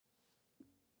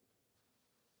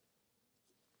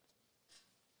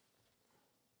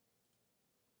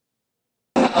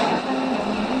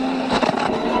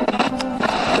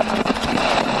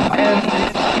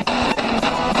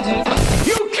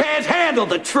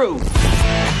truth.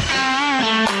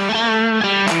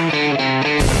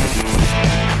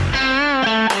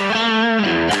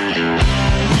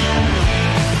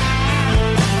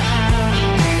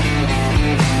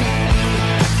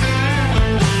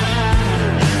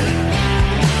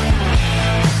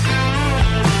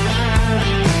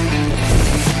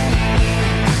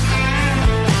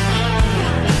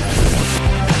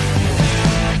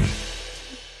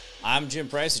 I'm Jim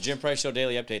Price, the Jim Price Show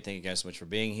Daily Update. Thank you guys so much for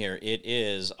being here. It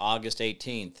is August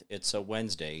 18th. It's a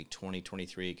Wednesday,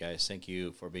 2023, guys. Thank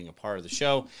you for being a part of the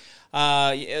show.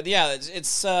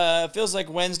 It feels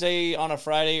like Wednesday on a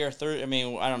Friday or Thursday. I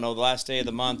mean, I don't know, the last day of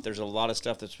the month. There's a lot of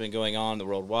stuff that's been going on the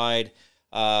worldwide.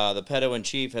 The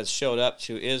pedo-in-chief has showed up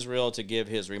to Israel to give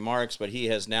his remarks, but he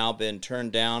has now been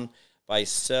turned down by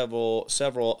several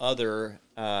other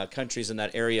countries in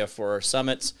that area for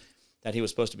summits that he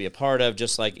was supposed to be a part of,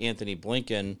 just like Anthony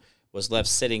Blinken was left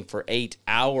sitting for 8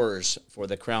 hours for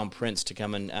the Crown Prince to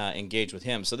come and engage with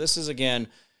him. So this is, again,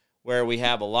 where we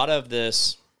have a lot of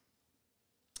this,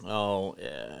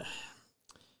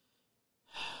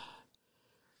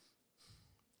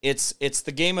 it's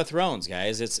the Game of Thrones,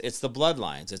 guys. It's the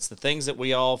bloodlines. It's the things that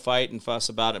we all fight and fuss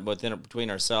about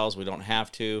between ourselves. We don't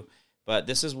have to. But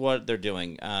this is what they're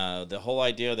doing. The whole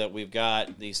idea that we've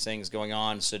got these things going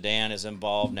on. Sudan is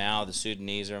involved now. The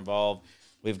Sudanese are involved.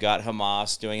 We've got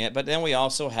Hamas doing it. But then we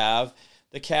also have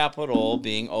the Capitol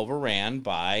being overran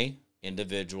by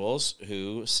individuals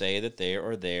who say that they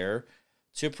are there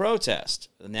to protest.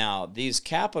 Now, these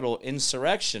Capitol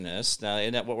insurrectionists,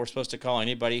 isn't that what we're supposed to call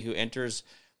anybody who enters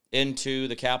into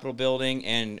the Capitol building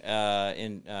and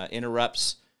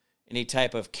interrupts any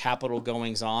type of Capitol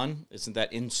goings on? Isn't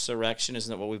that insurrection? Isn't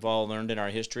that what we've all learned in our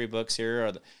history books here,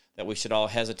 or that we should all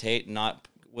hesitate and not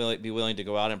be willing to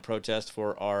go out and protest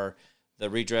for the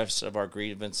redress of our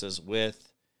grievances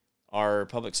with our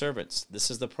public servants?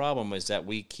 This is the problem, is that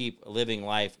we keep living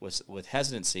life with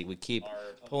hesitancy. We keep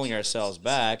pulling ourselves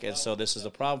back, and so this is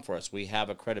a problem for us. We have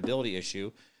a credibility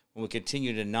issue when we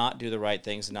continue to not do the right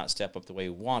things and not step up the way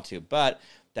we want to. But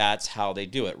that's how they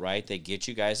do it, right? They get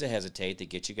you guys to hesitate. They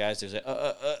get you guys to say,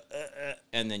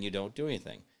 and then you don't do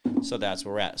anything. So that's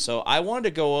where we're at. So I wanted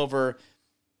to go over,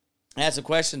 I had some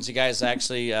questions. You guys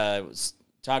actually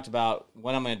talked about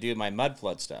what I'm going to do with my mud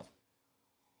flood stuff.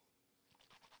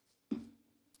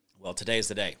 Well, today's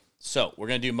the day. So we're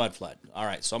going to do mud flood. All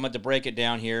right, so I'm going to break it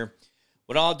down here.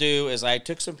 What I'll do is I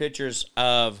took some pictures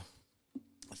of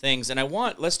things, and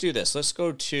let's do this. Let's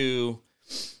do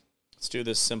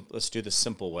the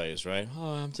simple ways, right?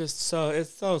 Oh, it's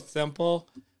so simple.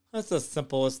 That's the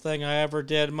simplest thing I ever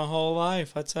did in my whole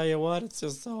life. I tell you what, it's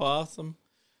just so awesome.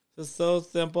 Just so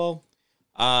simple.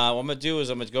 What I'm going to do is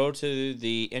I'm going to go to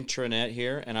the intranet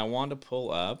here, and I want to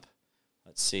pull up,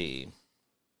 let's see,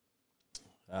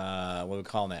 what do we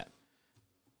call that?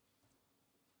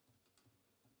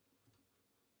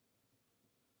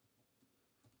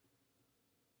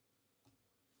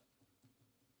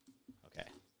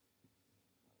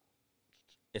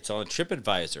 It's on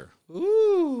TripAdvisor.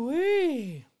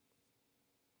 Ooh-wee.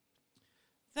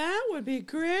 That would be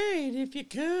great if you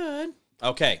could.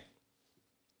 Okay.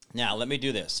 Now, let me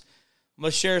do this. I'm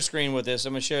going to share a screen with this.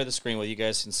 I'm going to share the screen with you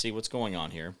guys and see what's going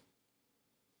on here.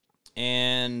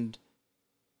 And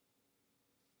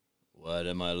what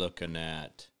am I looking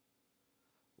at?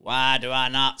 Why do I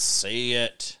not see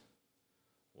it?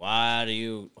 Why do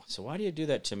you do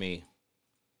that to me?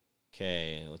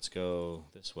 Okay, let's go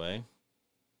this way.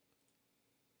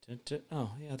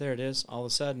 Oh, yeah, there it is. All of a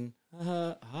sudden.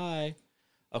 Hi.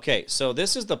 Okay, so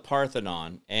this is the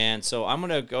Parthenon. And so I'm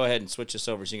going to go ahead and switch this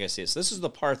over so you guys see this. This is the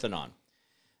Parthenon.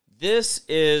 This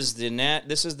is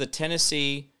the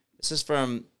Tennessee. This is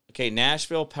from,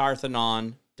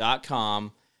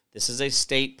 NashvilleParthenon.com. This is a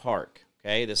state park,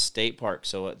 okay? This state park.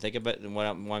 So think about what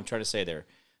I'm trying to say there.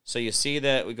 So you see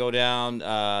that we go down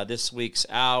this week's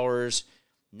hours,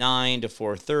 9 to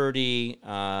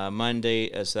 4:30,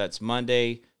 Monday. So that's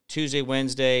Monday, Tuesday,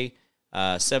 Wednesday,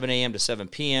 7 a.m. to 7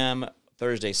 p.m.,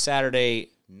 Thursday,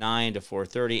 Saturday, 9 to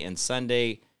 4:30, and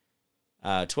Sunday,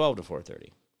 12 to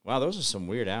 4:30. Wow, those are some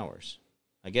weird hours.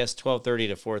 I guess 12:30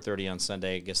 to 4:30 on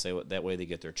Sunday. I guess that way they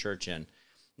get their church in.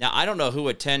 Now, I don't know who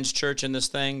attends church in this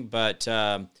thing, but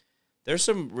there's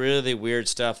some really weird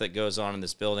stuff that goes on in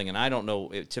this building, and I don't know.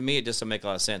 To me, it just doesn't make a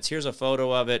lot of sense. Here's a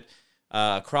photo of it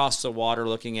across the water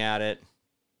looking at it.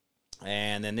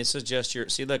 And then this is just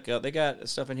see, look, they got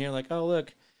stuff in here like, oh,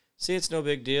 look, see, it's no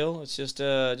big deal. It's just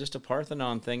a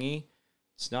Parthenon thingy.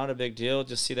 It's not a big deal.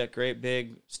 Just see that great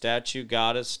big statue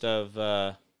goddess of,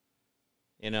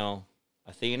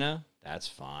 Athena. That's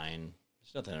fine.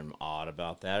 There's nothing odd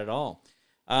about that at all.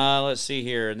 Let's see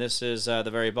here, and this is the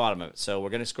very bottom of it. So we're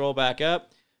going to scroll back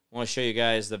up. I want to show you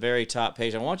guys the very top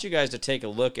page. I want you guys to take a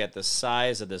look at the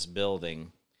size of this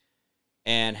building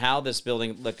and how this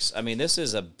building looks. I mean, this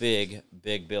is a big,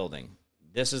 big building.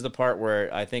 This is the part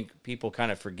where I think people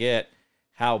kind of forget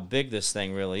how big this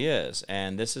thing really is,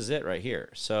 and this is it right here.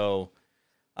 So,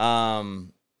 now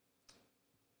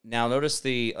notice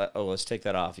the, let's take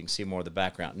that off. You can see more of the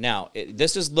background. Now,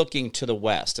 this is looking to the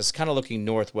west. It's kind of looking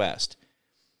northwest.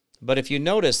 But if you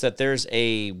notice that there's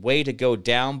a way to go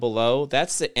down below,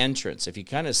 that's the entrance. If you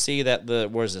kind of see that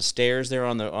where's the stairs there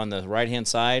on the right-hand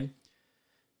side,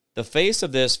 the face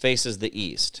of this faces the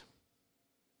east.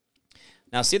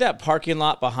 Now, see that parking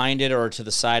lot behind it or to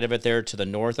the side of it there, to the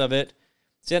north of it?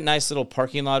 See that nice little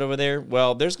parking lot over there?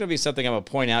 Well, there's going to be something I'm going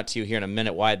to point out to you here in a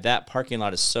minute why that parking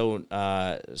lot is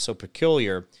so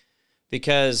peculiar,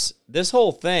 because this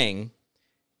whole thing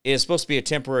is supposed to be a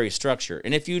temporary structure.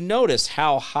 And if you notice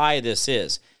how high this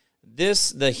is,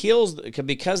 the hills,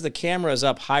 because the camera is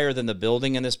up higher than the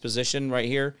building in this position right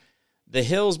here, the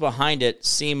hills behind it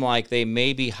seem like they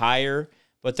may be higher,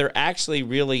 but they're actually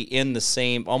really in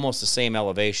almost the same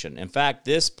elevation. In fact,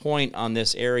 this point on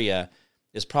this area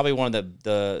is probably one of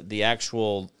the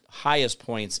actual highest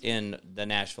points in the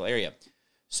Nashville area.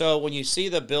 So when you see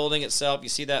the building itself, you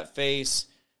see that face,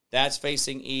 that's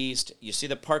facing east. You see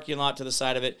the parking lot to the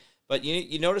side of it. But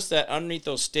you notice that underneath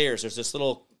those stairs, there's this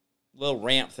little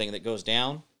ramp thing that goes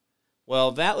down.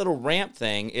 Well, that little ramp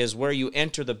thing is where you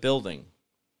enter the building.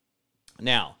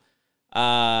 Now,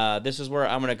 this is where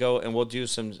I'm going to go, and we'll do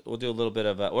a little bit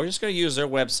of we're just going to use their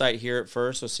website here at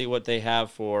first. We'll see what they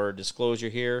have for disclosure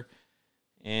here.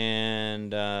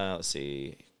 And let's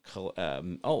see.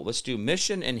 Let's do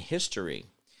mission and history.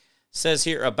 Says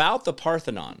here about the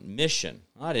Parthenon mission.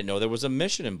 I didn't know there was a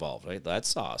mission involved. Right?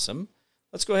 That's awesome.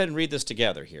 Let's go ahead and read this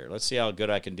together here. Let's see how good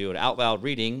I can do it out loud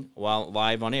reading while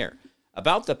live on air.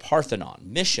 About the Parthenon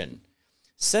mission.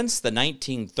 Since the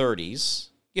 1930s,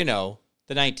 the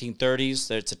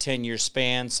 1930s, it's a 10-year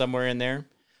span somewhere in there.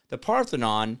 The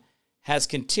Parthenon has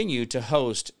continued to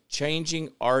host changing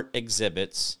art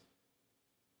exhibits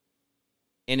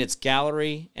in its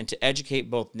gallery and to educate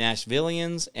both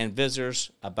Nashvillians and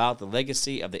visitors about the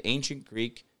legacy of the ancient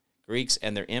Greeks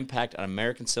and their impact on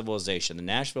American civilization. The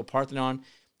Nashville Parthenon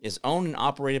is owned and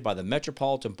operated by the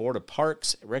Metropolitan Board of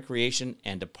Parks, Recreation,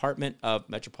 and Department of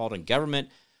Metropolitan Government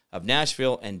of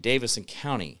Nashville and Davidson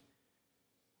County.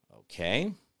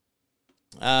 Okay.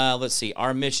 Let's see.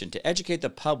 Our mission, to educate the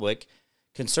public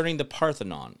concerning the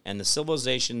Parthenon and the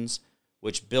civilizations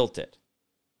which built it,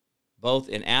 both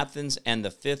in Athens and the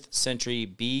 5th century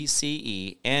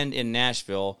BCE and in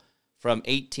Nashville from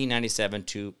 1897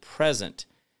 to present.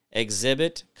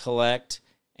 Exhibit, collect,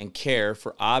 and care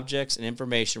for objects and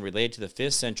information related to the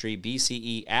 5th century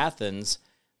BCE Athens,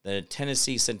 the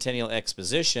Tennessee Centennial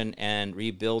Exposition, and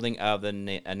rebuilding of the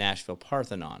Nashville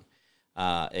Parthenon.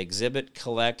 Exhibit,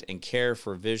 collect, and care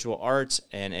for visual arts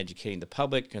and educating the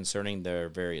public concerning their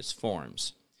various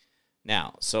forms.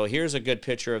 Now, so here's a good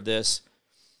picture of this,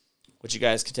 which you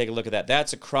guys can take a look at that.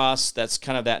 That's across, that's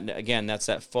kind of that, again, that's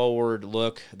that forward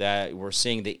look that we're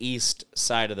seeing the east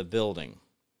side of the building.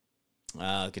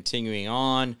 Continuing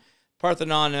on,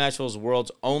 Parthenon Nashville is the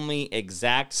world's only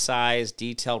exact size,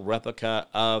 detailed replica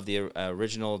of the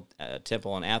original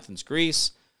temple in Athens,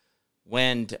 Greece.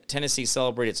 When Tennessee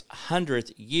celebrated its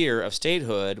 100th year of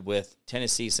statehood with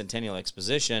Tennessee Centennial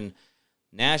Exposition,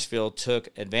 Nashville took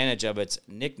advantage of its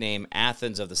nickname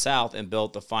Athens of the South and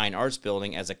built the Fine Arts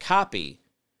Building as a copy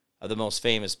of the most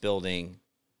famous building.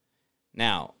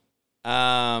 Now,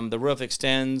 the roof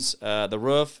extends.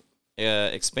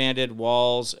 Expanded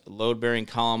walls, load-bearing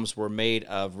columns were made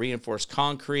of reinforced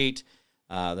concrete.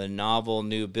 The novel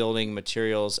new building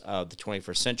materials of the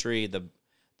 21st century,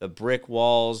 the brick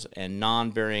walls and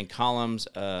non-bearing columns,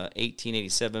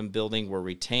 1887 building were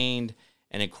retained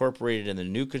and incorporated in the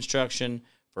new construction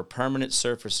for permanent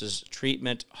surfaces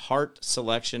treatment, Hart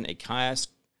selection, a cast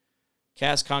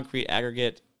concrete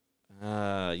aggregate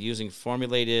using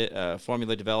formula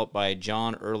developed by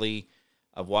John Early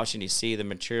of Washington, D.C. The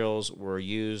materials were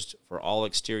used for all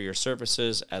exterior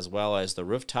surfaces as well as the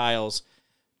roof tiles,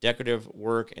 decorative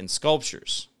work, and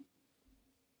sculptures.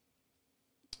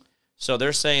 So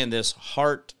they're saying this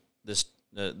Hart,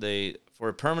 for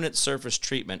a permanent surface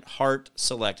treatment, Hart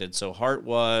selected. So Hart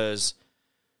was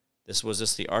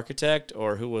this the architect,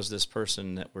 or who was this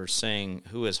person that we're saying,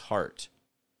 who is Hart?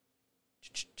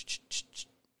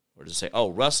 Where does it say?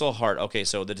 Oh, Russell Hart. Okay,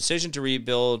 so the decision to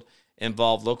rebuild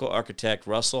involved local architect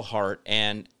Russell Hart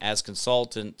and as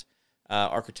consultant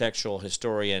architectural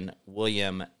historian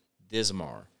William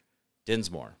Dinsmore.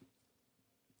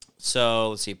 So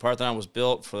let's see. Parthenon was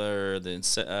built for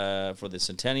the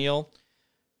centennial,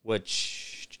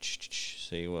 which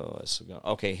see. Well, let's go.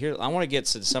 Okay, here I want to get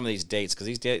to some of these dates because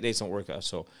these dates don't work out.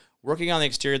 So, working on the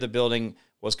exterior of the building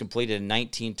was completed in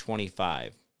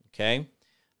 1925. Okay,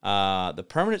 the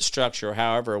permanent structure,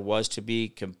 however, was to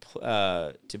be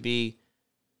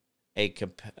a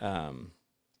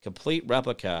complete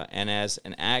replica and as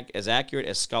accurate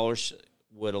as scholars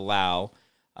would allow,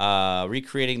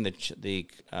 recreating the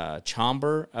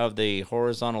chamber of the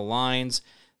horizontal lines,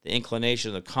 the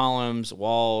inclination of the columns,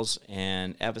 walls,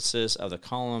 and emphasis of the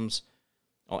columns,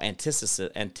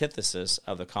 antithesis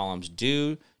of the columns.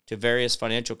 Due to various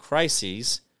financial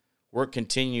crises, work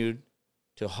continued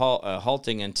to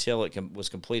halting until it was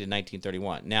completed in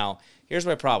 1931. Now, here's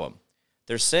my problem.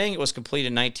 They're saying it was completed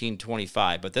in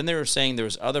 1925, but then they were saying there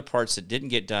was other parts that didn't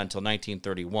get done until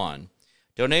 1931.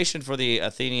 Donation for the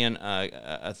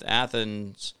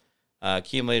Athens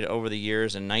accumulated over the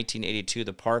years. In 1982,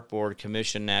 the Park Board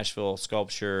commissioned Nashville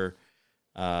sculpture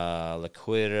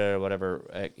Liquida,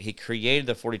 whatever. He created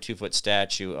the 42-foot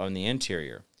statue on the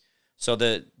interior. So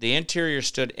the interior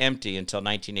stood empty until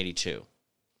 1982.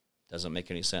 Doesn't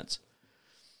make any sense.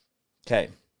 Okay.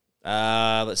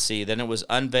 Let's see. Then it was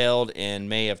unveiled in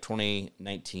May of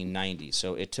 1990.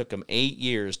 So it took them 8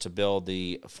 years to build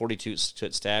the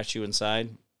 42-foot statue inside.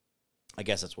 I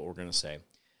guess that's what we're going to say.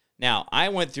 Now, I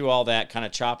went through all that kind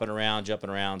of chopping around, jumping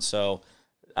around. So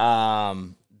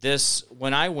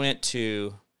when I went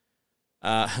to,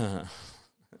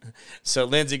 so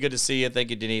Lindsay, good to see you. Thank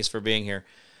you, Denise, for being here.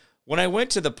 When I went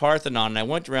to the Parthenon and I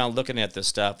went around looking at this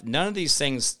stuff, none of these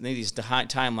things, none of these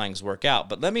timelines work out.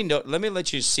 But let me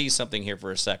let you see something here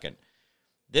for a second.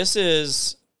 This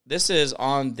is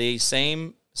on the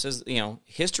same, says,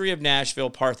 History of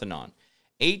Nashville Parthenon.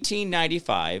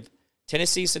 1895,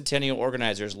 Tennessee Centennial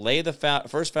organizers lay the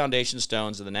first foundation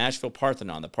stones of the Nashville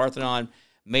Parthenon. The Parthenon,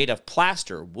 made of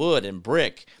plaster, wood, and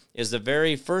brick, is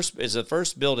the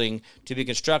first building to be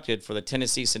constructed for the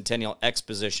Tennessee Centennial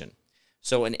Exposition.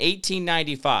 So in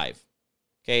 1895,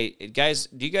 okay, guys,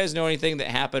 do you guys know anything that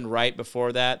happened right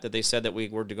before that they said that we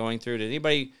were going through? Did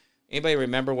anybody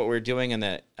remember what we were doing in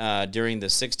the during the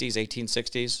 60s,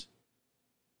 1860s?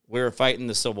 We were fighting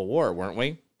the Civil War, weren't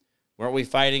we? Weren't we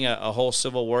fighting a whole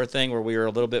Civil War thing where we were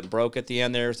a little bit broke at the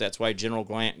end there? So that's why General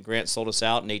Grant sold us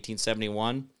out in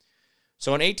 1871.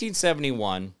 So in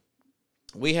 1871,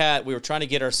 we were trying to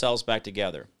get ourselves back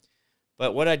together.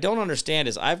 But what I don't understand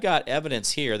is I've got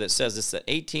evidence here that says this at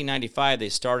 1895 they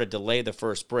started to lay the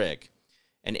first brick.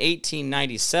 In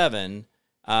 1897,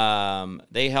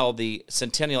 they held the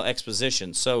Centennial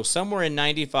Exposition. So somewhere in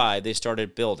 95 they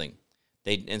started building.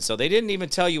 So they didn't even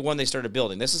tell you when they started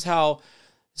building. This is how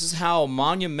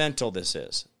monumental this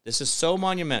is. This is so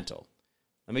monumental.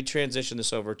 Let me transition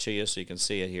this over to you so you can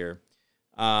see it here.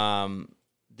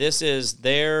 This is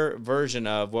their version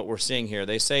of what we're seeing here.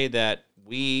 They say that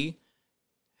we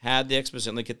had the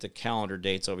exposition. Let me get the calendar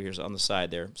dates over here on the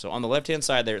side there. So on the left-hand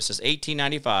side there, it says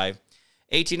 1895.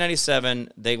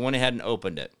 1897, they went ahead and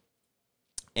opened it.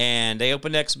 And they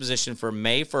opened the exposition for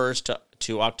May 1st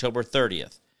to October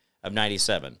 30th of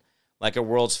 97, like a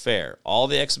World's Fair. All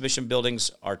the exhibition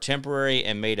buildings are temporary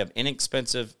and made of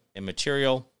inexpensive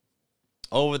material.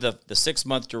 Over the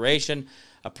 6-month duration,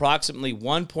 approximately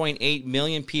 1.8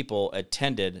 million people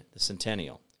attended the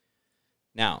Centennial.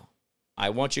 Now, I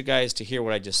want you guys to hear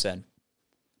what I just said.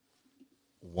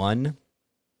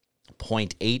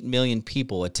 1.8 million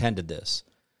people attended this.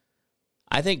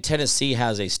 I think Tennessee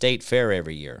has a state fair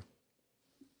every year.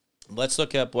 Let's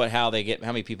look up how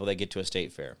many people they get to a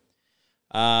state fair.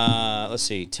 Let's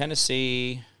see,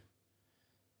 Tennessee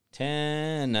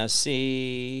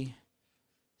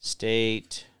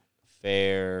State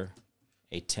Fair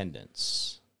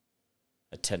attendance.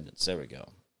 There we go.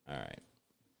 All right.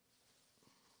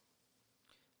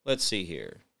 Let's see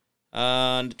here.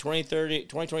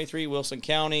 2023 Wilson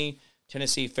County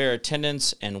Tennessee Fair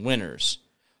attendance and winners.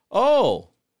 Oh,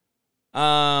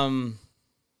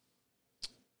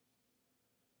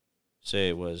 say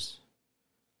it was.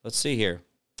 Let's see here.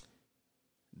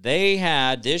 They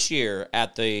had this year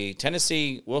at the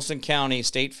Tennessee Wilson County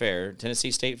State Fair,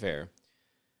 Tennessee State Fair.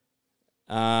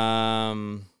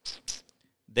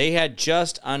 They had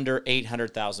just under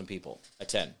 800,000 people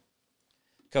attend.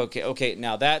 Okay.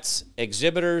 Now that's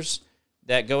exhibitors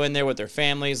that go in there with their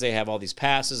families. They have all these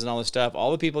passes and all this stuff.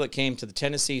 All the people that came to the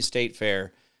Tennessee State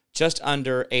Fair, just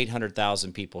under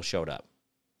 800,000 people showed up.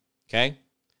 Okay.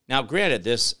 Now, granted,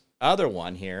 this other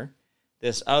one here,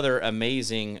 this other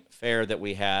amazing fair that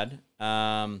we had,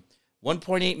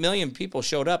 1.8 million people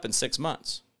showed up in 6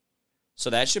 months. So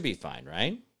that should be fine,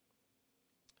 right?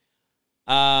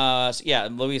 Yeah,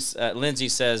 Lindsay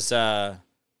says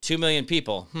 2 million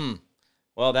people.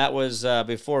 Well, that was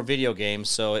before video games,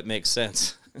 so it makes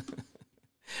sense.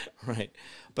 Right.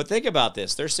 But think about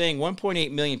this. They're saying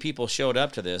 1.8 million people showed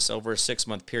up to this over a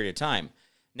 6-month period of time.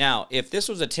 Now, if this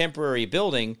was a temporary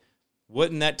building,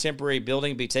 wouldn't that temporary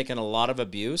building be taking a lot of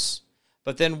abuse?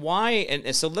 But then why?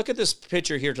 And so look at this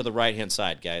picture here to the right-hand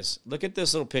side, guys. Look at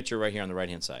this little picture right here on the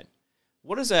right-hand side.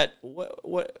 What is that?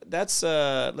 What that's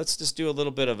let's just do a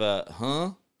little bit of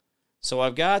a So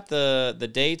I've got the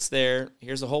dates there.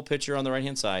 Here's the whole picture on the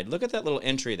right-hand side. Look at that little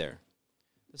entry there.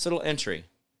 This little entry.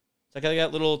 It's like they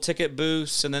got little ticket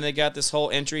booths, and then they got this whole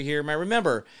entry here. Now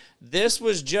remember, this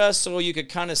was just so you could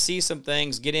kind of see some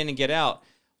things, get in and get out.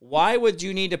 Why would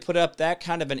you need to put up that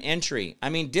kind of an entry? I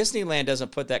mean, Disneyland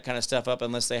doesn't put that kind of stuff up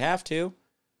unless they have to.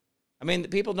 I mean,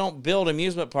 people don't build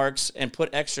amusement parks and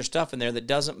put extra stuff in there that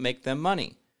doesn't make them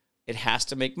money. It has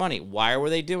to make money. Why were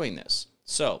they doing this?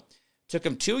 So, it took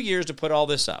them 2 years to put all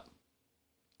this up.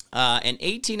 In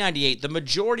 1898, the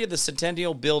majority of the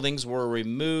Centennial buildings were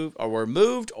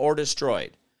removed or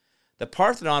destroyed. The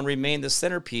Parthenon remained the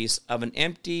centerpiece of an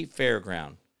empty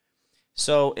fairground.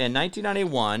 So, in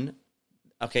 1991,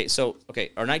 or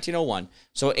 1901,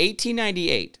 so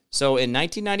 1898, so in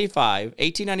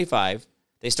 1895,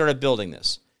 they started building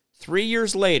this. 3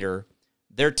 years later,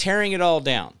 they're tearing it all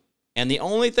down. And the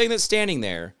only thing that's standing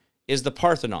there is the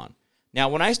Parthenon. Now,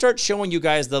 when I start showing you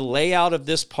guys the layout of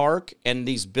this park and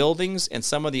these buildings and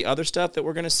some of the other stuff that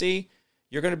we're going to see,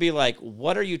 you're going to be like,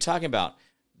 what are you talking about?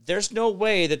 There's no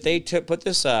way that they put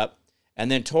this up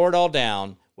and then tore it all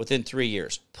down within 3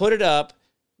 years. Put it up,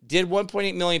 did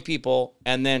 1.8 million people,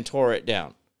 and then tore it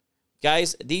down.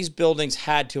 Guys, these buildings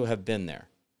had to have been there.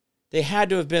 They had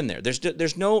to have been there. This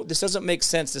doesn't make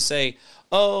sense to say,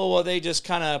 oh, well, they just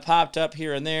kind of popped up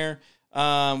here and there.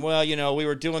 Well, we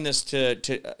were doing this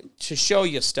to show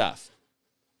you stuff.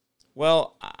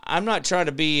 Well, I'm not trying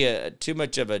to be too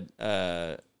much of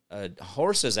a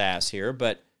horse's ass here,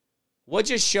 but what'd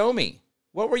you show me?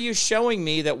 What were you showing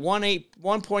me that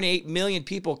 1.8 million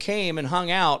people came and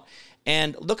hung out?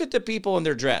 And look at the people in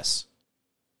their dress.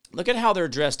 Look at how they're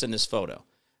dressed in this photo.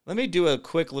 Let me do a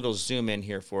quick little zoom in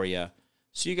here for you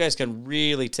so you guys can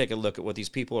really take a look at what these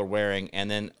people are wearing, and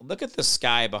then look at the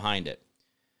sky behind it.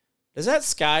 Does that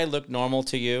sky look normal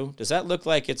to you? Does that look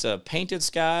like it's a painted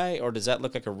sky, or does that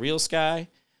look like a real sky?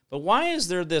 But why is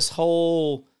there this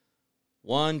whole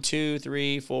 1, 2,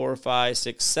 3, 4, 5,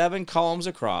 6, 7 columns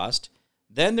across?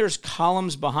 Then there's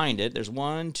columns behind it. There's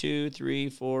 1, 2, 3,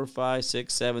 4, 5,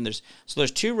 6, 7. There's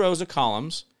 2 rows of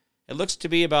columns. It looks to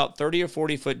be about 30 or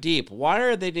 40 foot deep. Why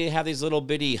are they have these little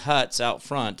bitty huts out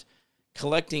front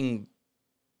collecting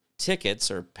tickets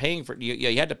or paying for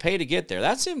you had to pay to get there?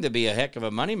 That seemed to be a heck of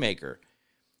a moneymaker.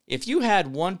 If you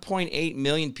had 1.8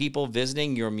 million people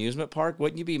visiting your amusement park,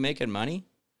 wouldn't you be making money?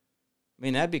 I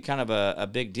mean, that'd be kind of a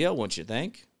big deal, wouldn't you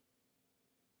think?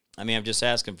 I mean, I'm just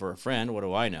asking for a friend. What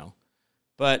do I know?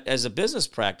 But as a business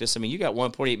practice, I mean, you got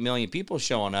 1.8 million people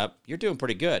showing up. You're doing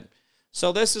pretty good.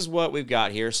 So this is what we've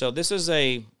got here. So this is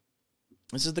the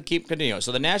keep continuing.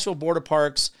 So the National Board of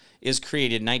Parks is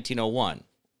created in 1901.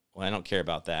 Well, I don't care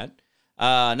about that.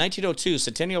 1902,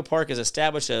 Centennial Park is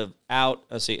established out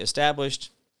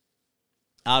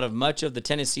of much of the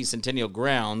Tennessee Centennial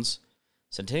grounds.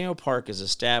 Centennial Park is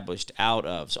established out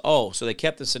of. So they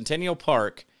kept the Centennial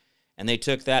Park and they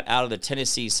took that out of the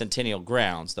Tennessee Centennial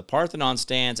grounds. The Parthenon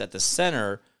stands at the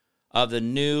center of the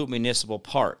new municipal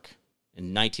park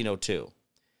in 1902.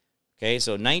 Okay,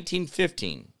 so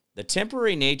 1915. The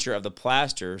temporary nature of the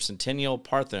plaster Centennial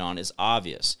Parthenon is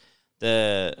obvious.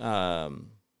 The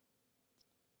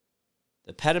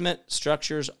pediment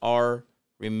structures are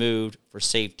removed for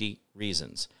safety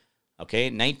reasons. Okay,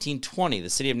 1920, the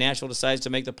city of Nashville decides to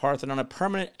make the Parthenon a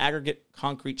permanent aggregate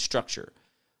concrete structure.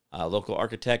 Local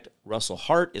architect Russell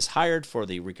Hart is hired for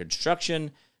the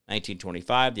reconstruction.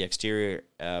 1925, the exterior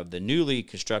of the newly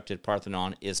constructed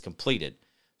Parthenon is completed.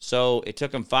 So it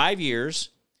took them 5 years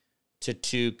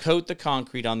to coat the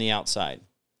concrete on the outside.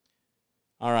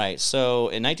 All right, so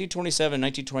in 1927 and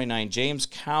 1929, James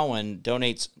Cowan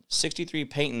donates 63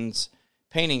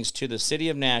 paintings to the city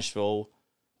of Nashville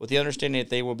with the understanding that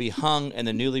they will be hung in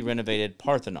the newly renovated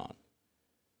Parthenon.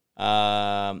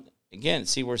 Again,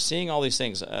 see, we're seeing all these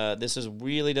things. This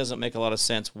really doesn't make a lot of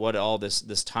sense what all this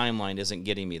timeline isn't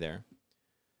getting me there.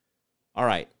 All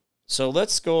right, so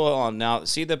let's go on now.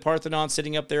 See the Parthenon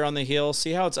sitting up there on the hill?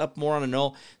 See how it's up more on a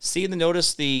knoll?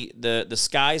 Notice the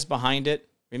skies behind it?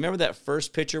 Remember that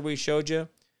first picture we showed you?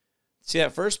 See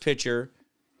that first picture?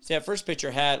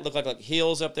 Looked like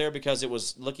hills up there because it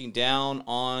was looking down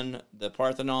on the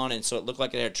Parthenon, and so it looked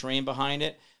like it had a train behind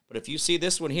it. But if you see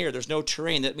this one here, there's no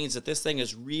terrain. That means that this thing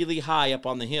is really high up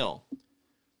on the hill.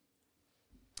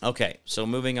 Okay, so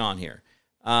moving on here.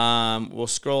 We'll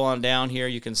scroll on down here.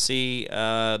 You can see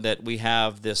that we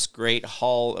have this great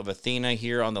hall of Athena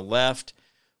here on the left,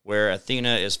 where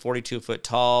Athena is 42 foot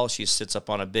tall. She sits up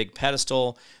on a big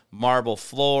pedestal, marble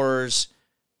floors,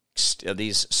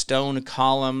 these stone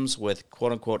columns with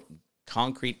quote-unquote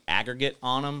concrete aggregate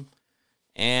on them.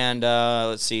 And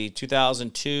let's see,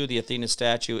 2002, the Athena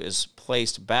statue is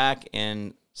placed back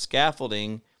in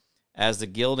scaffolding as the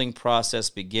gilding process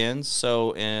begins.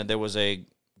 So there was a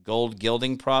gold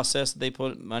gilding process that they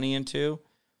put money into.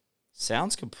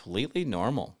 Sounds completely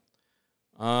normal.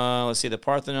 Let's see, the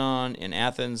Parthenon in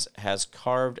Athens was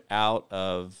carved out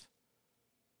of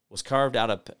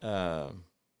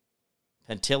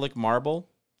Pentelic marble.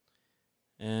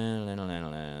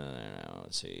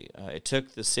 Let's see. It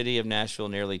took the city of Nashville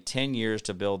nearly 10 years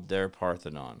to build their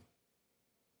Parthenon.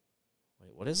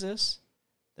 Wait, what is this?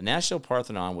 The Nashville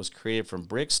Parthenon was created from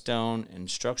brick, stone, and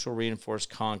structural reinforced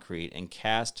concrete and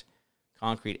cast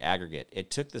concrete aggregate.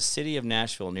 It took the city of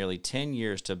Nashville nearly 10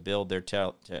 years to build their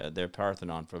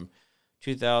Parthenon from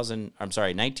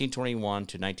 1921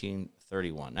 to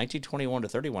 1931. 1921 to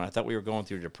 31. I thought we were going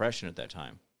through a depression at that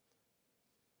time.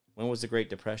 When was the Great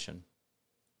Depression?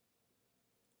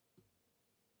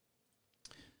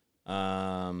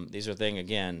 These are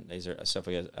these are stuff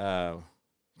we got.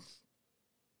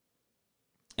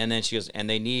 And then she goes, and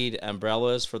they need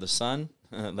umbrellas for the sun.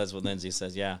 That's what Lindsay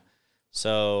says, yeah.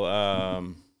 So,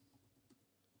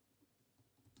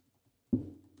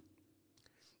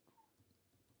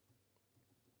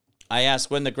 I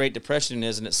asked when the Great Depression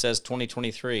is, and it says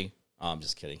 2023. Oh, I'm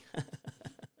just kidding.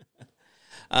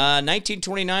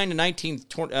 1929 to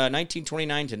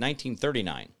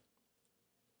 1939.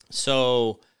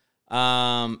 So,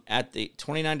 at the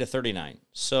 29 to 39.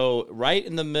 So, right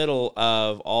in the middle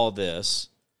of all this,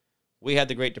 we had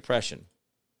the Great Depression.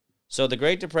 So the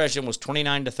Great Depression was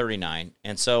 29 to 39,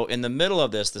 and so in the middle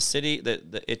of this,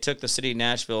 it took the city of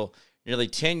Nashville nearly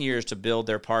 10 years to build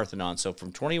their Parthenon. So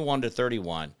from 21 to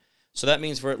 31. So that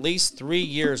means for at least 3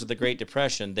 years of the Great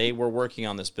Depression, they were working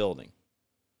on this building.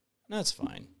 That's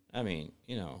fine. I mean,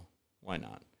 why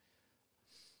not?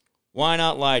 Why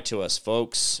not lie to us,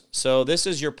 folks? So this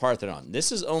is your Parthenon.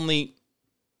 This is only,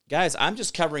 guys, I'm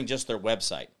just covering just their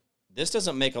website. This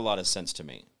doesn't make a lot of sense to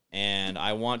me. And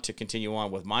I want to continue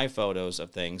on with my photos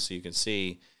of things so you can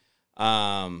see.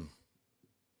 Let's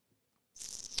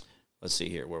see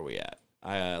here, where are we at?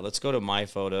 Let's go to my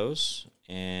photos,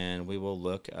 and we will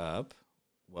look up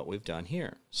what we've done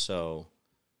here. So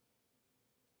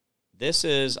this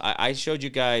is, I showed you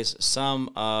guys some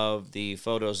of the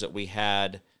photos that we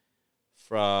had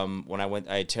from when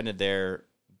I attended there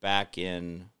back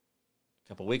in a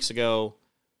couple weeks ago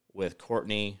with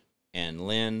Courtney and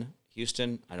Lynn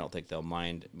Houston. I don't think they'll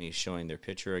mind me showing their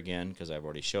picture again because I've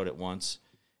already showed it once.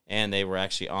 And they were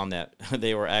actually on that.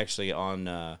 They were actually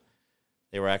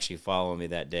following me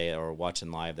that day or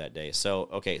watching live that day. So,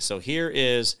 okay, so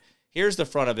here's the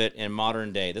front of it in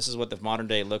modern day. This is what the modern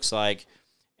day looks like.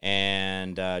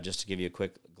 And just to give you a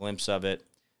quick glimpse of it.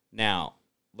 Now,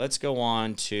 let's go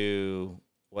on to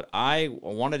what I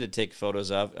wanted to take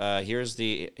photos of.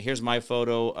 Here's my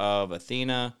photo of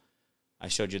Athena. I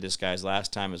showed you this guy's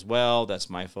last time as well. That's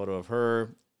my photo of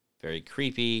her. Very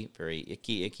creepy, very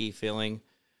icky feeling.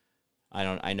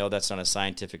 I know that's not a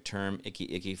scientific term,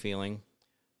 icky feeling,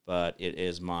 but it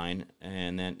is mine.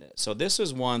 And then, so this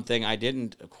is one thing I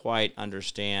didn't quite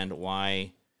understand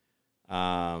why.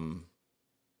 Why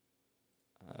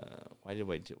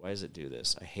does it do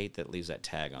this? I hate that it leaves that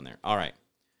tag on there. All right.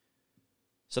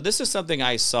 So this is something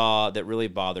I saw that really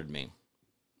bothered me.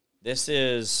 This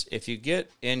is, if you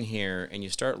get in here and you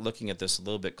start looking at this a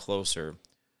little bit closer,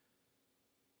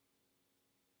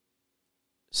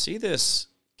 see this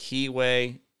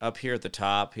keyway up here at the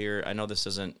top here? I know this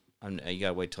isn't, you got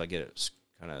to wait till I get it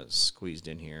kind of squeezed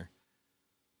in here.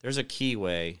 There's a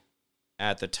keyway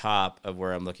at the top of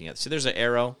where I'm looking at. See, there's an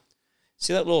arrow.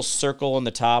 See that little circle on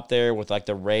the top there with like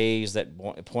the rays that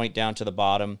point down to the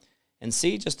bottom? And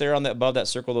see just there on above that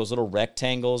circle, those little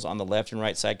rectangles on the left and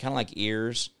right side, kind of like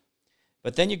ears.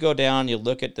 But then you go down, you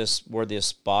look at this, where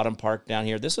this bottom part down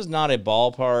here. This is not a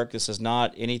ballpark. This is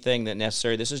not anything that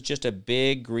necessary. This is just a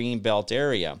big green belt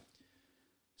area.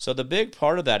 So the big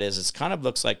part of that is it kind of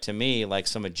looks like to me like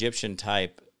some Egyptian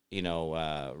type,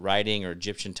 writing or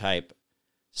Egyptian type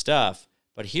stuff.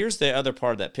 But here's the other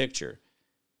part of that picture.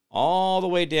 All the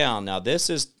way down. Now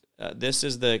this is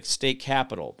the state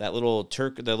capitol. That little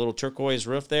the little turquoise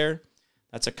roof there.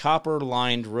 That's a copper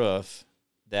lined roof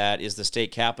that is the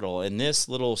state capitol. And this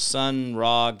little sun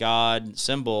ra god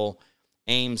symbol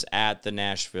aims at the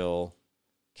Nashville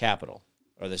Capitol,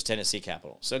 or this Tennessee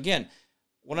Capitol. So again,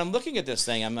 when I'm looking at this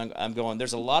thing, I'm going,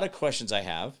 there's a lot of questions I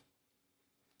have.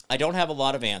 I don't have a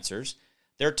lot of answers.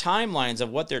 There are timelines of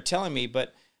what they're telling me,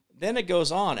 but then it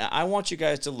goes on. I want you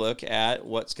guys to look at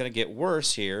what's going to get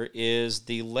worse here is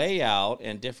the layout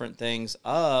and different things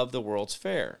of the World's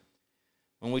Fair.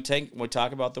 When we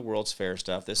talk about the World's Fair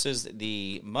stuff, this is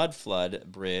the mud flood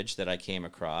bridge that I came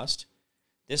across.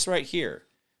 This right here.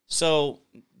 So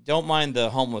don't mind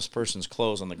the homeless person's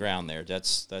clothes on the ground there.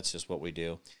 That's just what we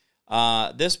do.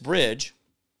 This bridge,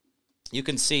 you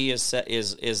can see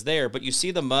is there, but you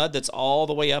see the mud that's all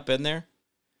the way up in there?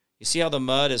 You see how the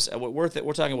mud is, we're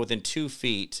talking within 2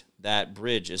 feet, that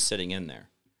bridge is sitting in there.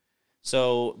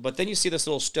 So, but then you see this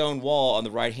little stone wall on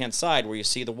the right-hand side where you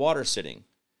see the water sitting.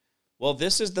 Well,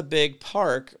 this is the big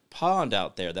pond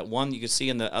out there, that one you can see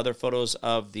in the other photos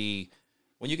of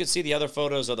when you can see the other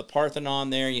photos of the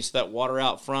Parthenon there, and you see that water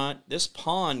out front. This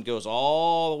pond goes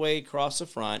all the way across the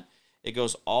front. It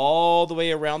goes all the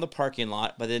way around the parking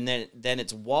lot, but then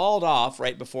it's walled off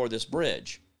right before this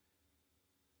bridge.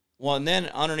 Well, and then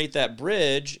underneath that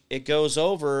bridge, it goes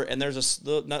over, and there's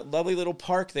a lovely little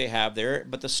park they have there,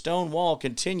 but the stone wall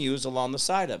continues along the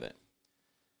side of it.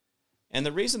 And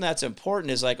the reason that's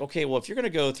important is like, okay, well, if you're going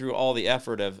to go through all the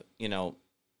effort of,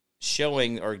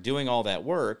 showing or doing all that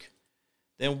work,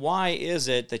 then why is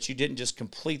it that you didn't just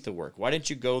complete the work? Why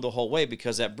didn't you go the whole way?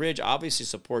 Because that bridge obviously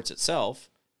supports itself.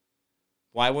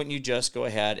 Why wouldn't you just go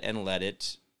ahead and let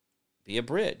it be a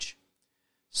bridge?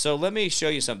 So let me show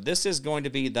you something. This is going to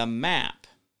be the map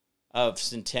of the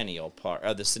Centennial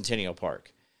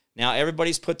Park. Now,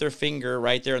 everybody's put their finger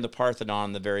right there in the Parthenon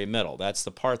in the very middle. That's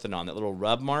the Parthenon, that little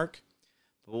rub mark.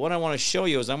 But what I want to show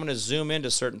you is I'm going to zoom into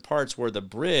certain parts where the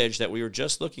bridge that we were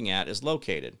just looking at is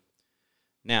located.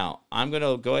 Now, I'm going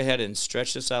to go ahead and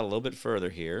stretch this out a little bit further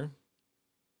here.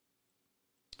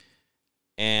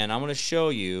 And I'm going to show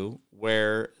you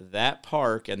where that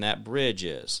park and that bridge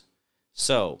is.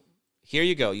 So, here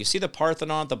you go. You see the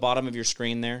Parthenon at the bottom of your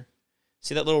screen there?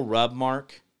 See that little rub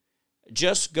mark?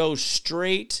 Just go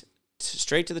straight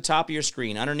to the top of your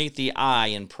screen, underneath the I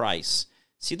in Price.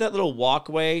 See that little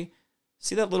walkway?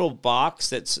 See that little box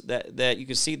that you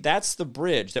can see? That's the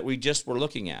bridge that we just were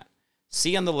looking at.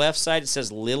 See on the left side it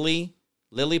says Lily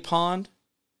Pond?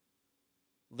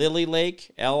 Lily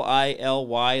Lake,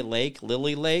 Lily Lake,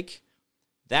 Lily Lake.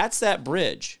 That's that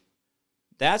bridge.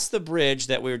 That's the bridge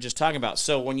that we were just talking about.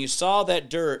 So when you saw that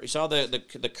dirt, you saw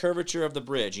the curvature of the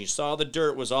bridge, you saw the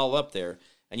dirt was all up there,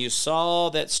 and you saw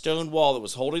that stone wall that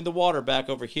was holding the water back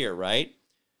over here, right?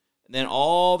 And then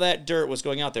all that dirt was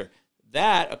going out there.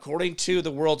 That, according to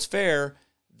the World's Fair,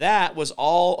 that was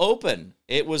all open.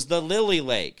 It was the Lily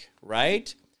Lake,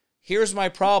 right? Here's my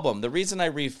problem. The reason I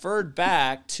referred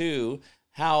back to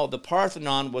how the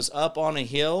Parthenon was up on a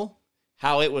hill,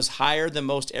 how it was higher than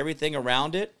most everything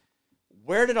around it,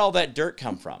 where did all that dirt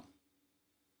come from?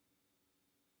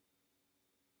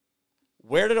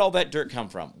 Where did all that dirt come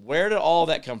from? Where did all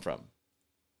that come from?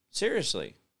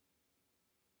 Seriously.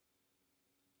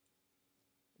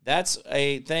 That's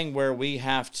a thing where we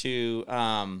have to,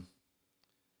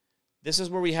 this is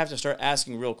where we have to start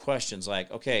asking real questions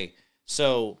like, okay,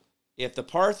 so if the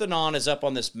Parthenon is up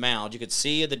on this mound, you could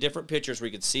see the different pictures where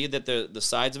you could see that the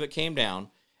sides of it came down,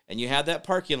 and you had that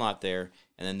parking lot there,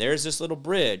 and then there's this little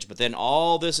bridge, but then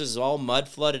all this is all mud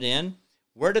flooded in.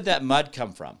 Where did that mud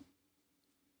come from?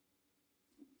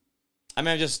 I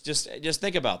mean, just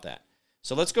think about that.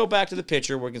 So let's go back to the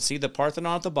picture where we can see the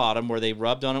Parthenon at the bottom where they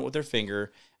rubbed on it with their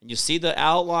finger, and you see the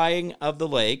outlying of the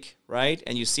lake, right?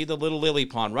 And you see the little lily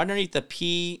pond right underneath the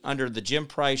P under the Jim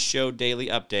Price Show Daily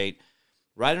Update.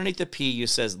 Right underneath the P, you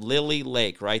says Lily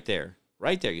Lake right there.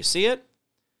 Right there. You see it?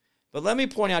 But let me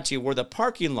point out to you where the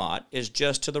parking lot is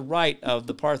just to the right of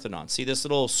the Parthenon. See this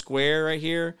little square right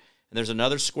here? And there's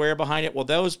another square behind it. Well,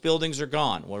 those buildings are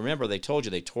gone. Well, remember, they told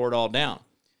you they tore it all down.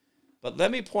 But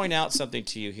let me point out something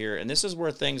to you here, and this is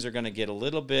where things are going to get a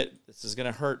little bit, this is going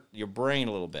to hurt your brain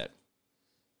a little bit.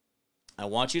 I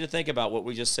want you to think about what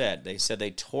we just said. They said they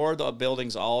tore the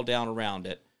buildings all down around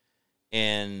it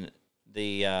in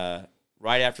the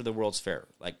right after the World's Fair,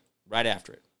 like right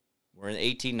after it. We're in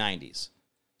the 1890s.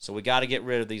 So we got to get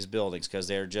rid of these buildings because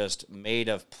they're just made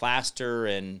of plaster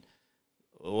and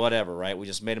whatever, right? We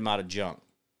just made them out of junk.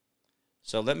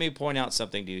 So let me point out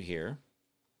something to you here.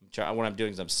 What I'm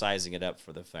doing is I'm sizing it up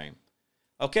for the thing.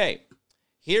 Okay,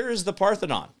 here is the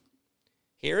Parthenon.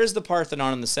 Here is the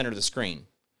Parthenon in the center of the screen.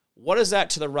 What is that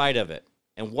to the right of it?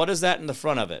 And what is that in the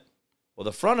front of it? Well,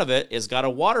 the front of it has got a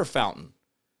water fountain.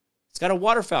 It's got a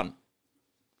water fountain.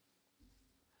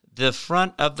 the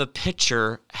front of the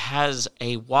picture has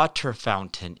a water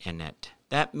fountain in it.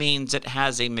 That means it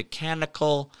has a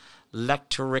mechanical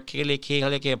electric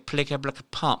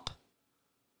pump.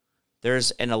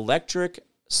 There's an electric,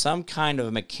 some kind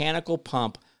of mechanical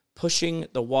pump pushing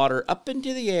the water up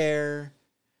into the air,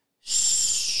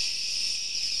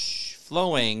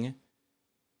 flowing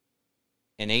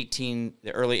in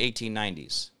the early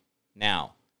 1890s.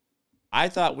 Now, I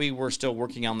thought we were still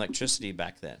working on electricity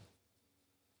back then.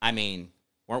 I mean,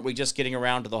 weren't we just getting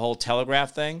around to the whole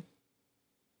telegraph thing?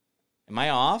 Am I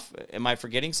off? Am I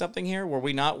forgetting something here? Were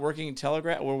we not working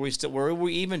telegraph? Were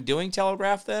we even doing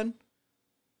telegraph then?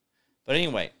 But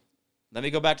anyway, let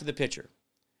me go back to the picture.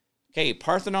 Okay,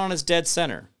 Parthenon is dead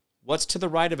center. What's to the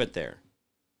right of it there?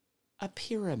 A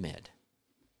pyramid.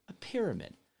 A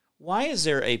pyramid. Why is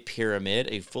there a pyramid,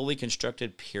 a fully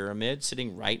constructed pyramid,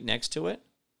 sitting right next to it?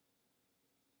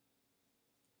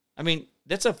 I mean,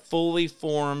 that's a fully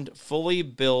formed, fully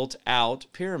built out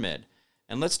pyramid.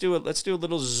 And let's do a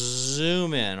little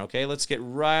zoom in, okay? Let's get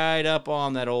right up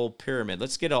on that old pyramid.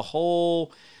 Let's get a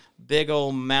whole big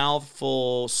old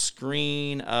mouthful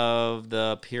screen of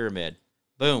the pyramid.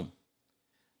 Boom.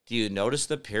 Do you notice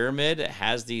the pyramid? It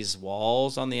has these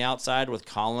walls on the outside with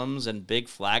columns and big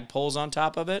flagpoles on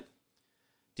top of it.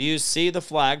 Do you see the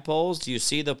flagpoles? Do you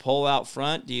see the pole out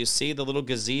front? Do you see the little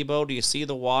gazebo? Do you see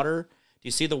the water? Do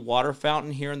you see the water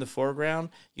fountain here in the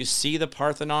foreground? You see the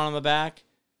Parthenon on the back?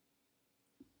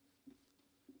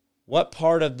 What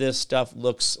part of this stuff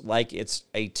looks like it's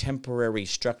a temporary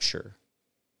structure?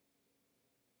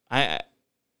 I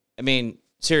mean,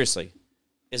 seriously,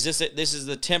 this is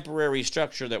the temporary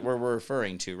structure that we're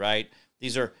referring to, right?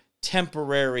 These are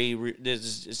temporary.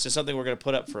 It's just something we're going to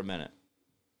put up for a minute.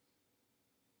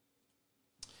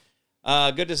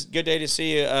 Good day to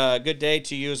see you. Good day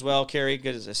to you as well, Carrie.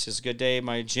 This is a good day,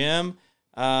 my Jim.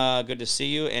 Good to see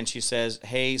you. And she says,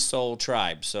 "Hey, Soul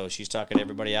Tribe." So she's talking to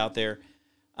everybody out there.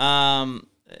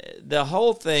 The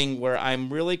whole thing where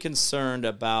I'm really concerned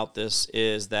about this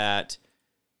is that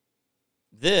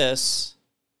this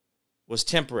was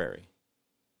temporary,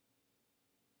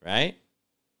 right?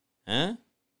 Huh?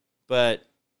 But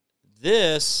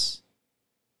this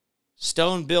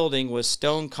stone building with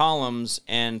stone columns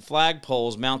and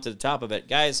flagpoles mounted at the top of it.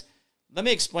 Guys, let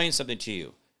me explain something to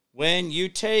you. When you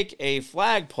take a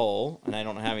flagpole, and I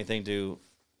don't have anything to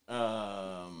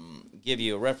give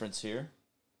you a reference here.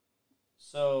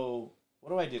 So what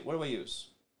do I do? What do I use?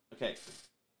 Okay.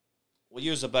 We'll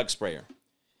use a bug sprayer.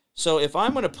 So if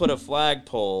I'm going to put a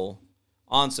flagpole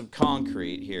on some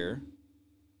concrete here,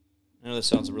 I know this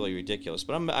sounds really ridiculous,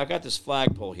 but I've got this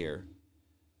flagpole here,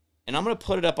 and I'm going to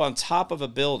put it up on top of a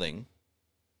building.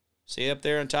 See up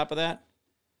there on top of that?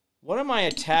 What am I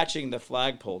attaching the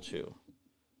flagpole to?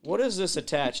 What is this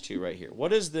attached to right here?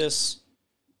 What is this?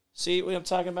 See what I'm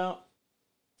talking about?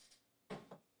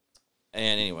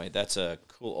 And anyway, that's a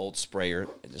cool old sprayer.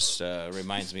 It just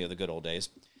reminds me of the good old days.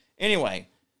 Anyway,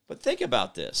 but think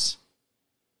about this.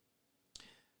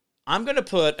 I'm going to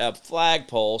put a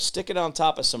flagpole, stick it on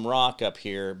top of some rock up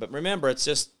here. But remember, it's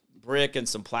just brick and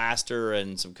some plaster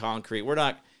and some concrete.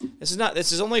 This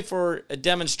is only for a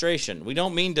demonstration. We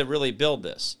don't mean to really build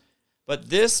this. But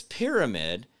this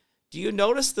pyramid, do you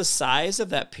notice the size of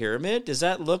that pyramid? Does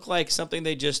that look like something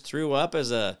they just threw up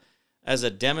as a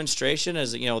demonstration,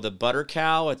 as the butter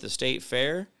cow at the state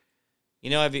fair?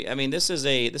 This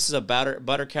is a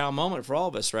butter cow moment for all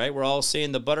of us, right? We're all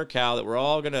seeing the butter cow that we're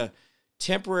all going to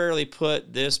temporarily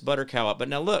put this butter cow up. But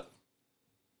now look,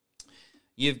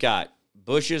 you've got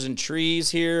bushes and trees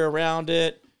here around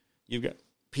it. You've got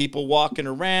people walking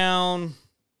around,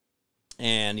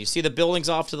 and you see the buildings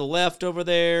off to the left over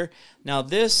there. Now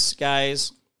this,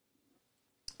 guys,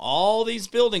 all these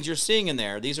buildings you're seeing in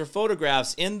there, these are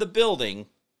photographs in the building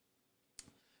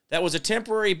that was a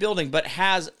temporary building but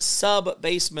has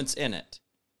sub-basements in it.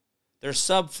 There's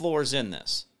subfloors in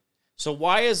this. So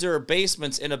why is there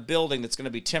basements in a building that's going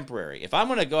to be temporary? If I'm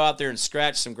going to go out there and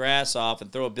scratch some grass off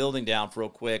and throw a building down real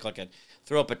quick,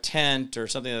 throw up a tent or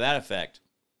something to that effect,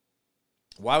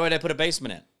 why would I put a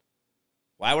basement in?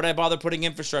 Why would I bother putting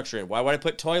infrastructure in? Why would I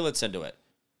put toilets into it?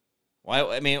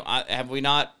 Have we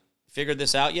not figured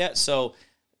this out yet? So,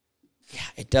 yeah,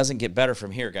 it doesn't get better from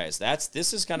here, guys.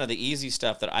 This is kind of the easy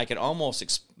stuff that I can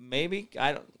almost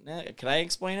can I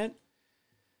explain it?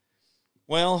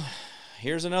 Well,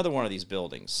 here's another one of these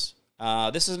buildings.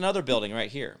 This is another building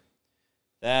right here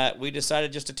that we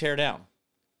decided just to tear down.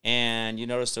 And you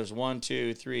notice there's 1,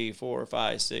 2, 3, 4,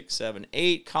 5, 6, 7,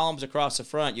 8 columns across the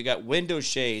front. You got window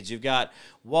shades. You've got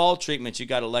wall treatments. You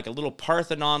got a little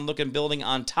Parthenon-looking building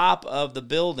on top of the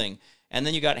building. And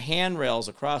then you got handrails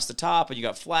across the top, and you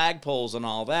got flagpoles and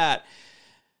all that.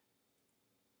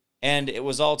 And it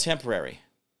was all temporary.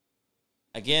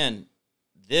 Again,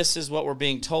 this is what we're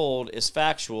being told is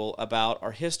factual about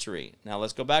our history. Now,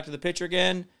 let's go back to the picture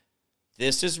again.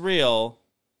 This is real.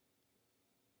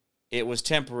 It was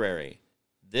temporary.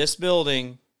 This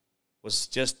building was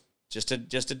just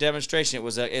a demonstration.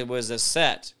 It was a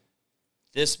set.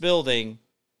 This building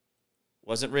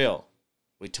wasn't real.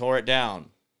 We tore it down.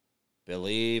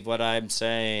 Believe what I'm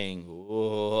saying.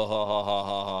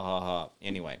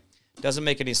 Anyway, doesn't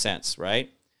make any sense,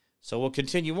 right? So we'll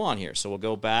continue on here. So we'll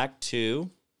go back to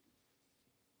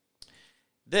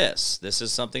this. This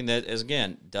is something that is,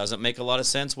 again, doesn't make a lot of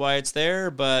sense why it's there,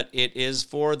 but it is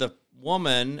for the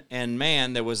woman and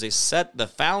man. There was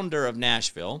the founder of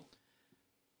Nashville.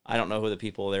 I don't know who the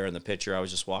people there in the picture. I was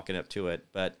just walking up to it,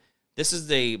 but this is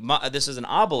an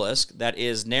obelisk that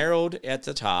is narrowed at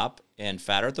the top and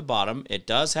fatter at the bottom. It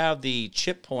does have the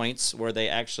chip points where they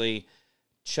actually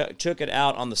took it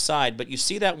out on the side, but you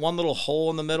see that one little hole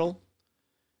in the middle?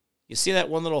 You see that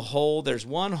one little hole? There's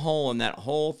one hole in that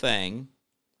whole thing.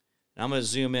 And I'm going to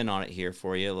zoom in on it here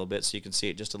for you a little bit so you can see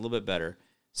it just a little bit better.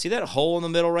 See that hole in the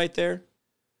middle right there?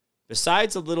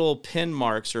 Besides the little pin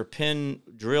marks or pin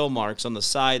drill marks on the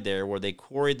side there where they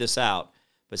quarried this out,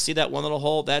 but see that one little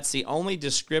hole? That's the only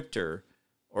descriptor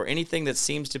or anything that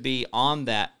seems to be on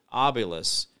that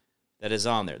obelisk that is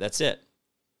on there. That's it.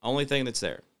 Only thing that's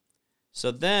there. So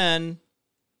then,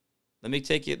 let me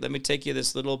take you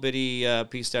this little bitty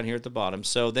piece down here at the bottom.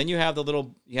 So then you have the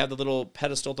little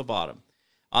pedestal at the bottom.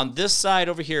 On this side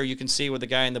over here, you can see with the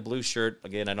guy in the blue shirt.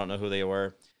 Again, I don't know who they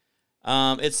were.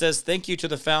 It says, "Thank you to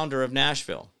the founder of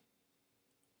Nashville."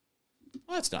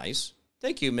 Well, that's nice.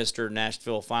 Thank you, Mr.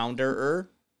 Nashville founder.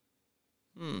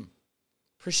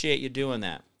 Appreciate you doing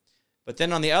that. But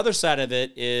then on the other side of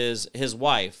it is his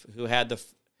wife, who had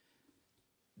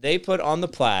they put on the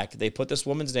plaque, they put this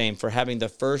woman's name for having the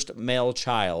first male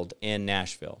child in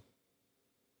Nashville.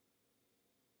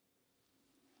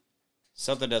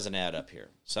 Something doesn't add up here.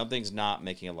 Something's not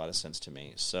making a lot of sense to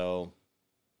me. So,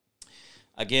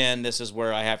 again, this is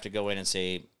where I have to go in and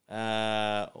say, what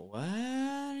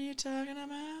are you talking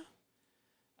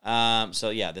about? So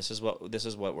yeah, this is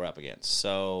what we're up against.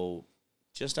 So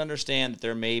just understand that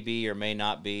there may be or may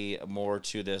not be more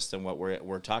to this than what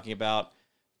we're talking about.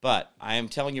 But I am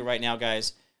telling you right now,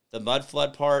 guys, the mud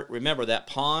flood part, remember that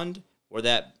pond where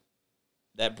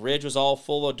that bridge was all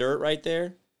full of dirt right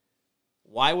there?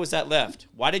 Why was that left?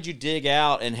 Why did you dig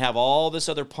out and have all this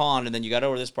other pond and then you got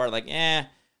over this part like,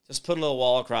 just put a little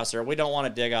wall across there. We don't want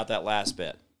to dig out that last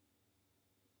bit.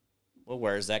 Well,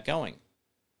 where is that going?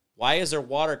 Why is there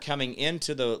water coming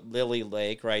into the Lily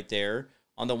Lake right there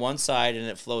on the one side and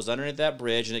it flows underneath that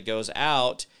bridge and it goes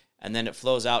out and then it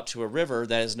flows out to a river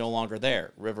that is no longer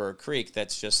there, river or creek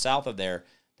that's just south of there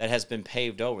that has been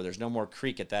paved over. There's no more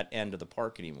creek at that end of the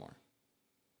park anymore.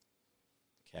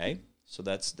 Okay, so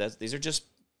these are just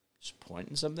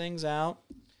pointing some things out.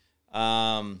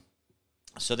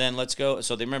 So then let's go.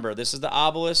 So remember, this is the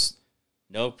obelisk.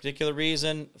 No particular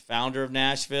reason. Founder of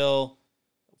Nashville.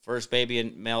 First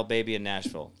male baby in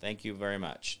Nashville. Thank you very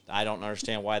much. I don't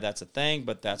understand why that's a thing,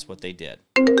 but that's what they did.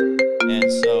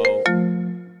 And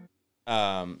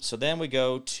so then we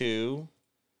go to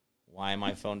why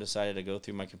my phone decided to go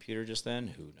through my computer just then.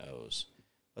 Who knows?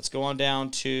 Let's go on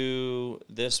down to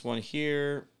this one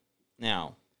here.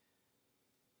 Now,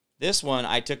 this one,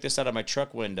 I took this out of my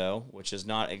truck window, which is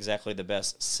not exactly the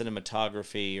best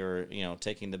cinematography or,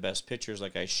 taking the best pictures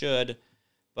like I should.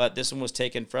 But this one was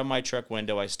taken from my truck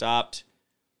window. I stopped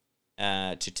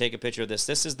to take a picture of this.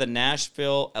 This is the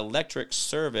Nashville Electric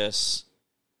Service.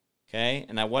 Okay,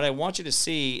 and now what I want you to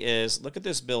see is, look at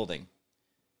this building.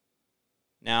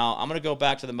 Now, I'm going to go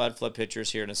back to the mud flood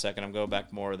pictures here in a second. I'm going to go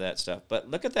back more of that stuff. But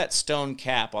look at that stone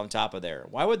cap on top of there.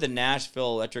 Why would the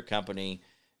Nashville Electric Company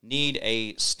need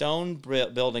a stone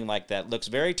building like that? Looks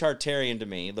very Tartarian to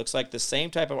me. Looks like the same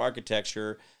type of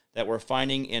architecture that we're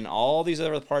finding in all these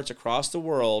other parts across the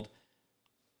world.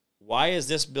 Why is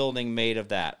this building made of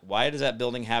that? Why does that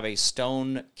building have a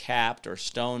stone capped or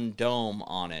stone dome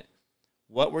on it?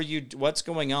 What's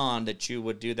going on that you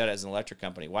would do that as an electric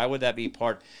company? Why would that be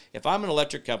part? If I'm an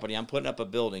electric company, I'm putting up a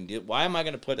building. Why am I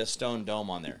going to put a stone dome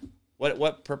on there?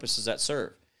 What purpose does that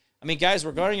serve? I mean, guys,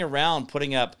 we're going around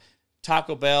putting up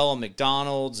Taco Bell and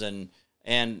McDonald's and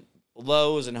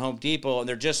Lowe's and Home Depot, and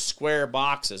they're just square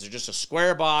boxes. They're just a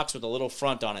square box with a little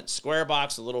front on it. Square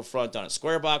box, a little front on it.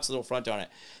 Square box, a little front on it.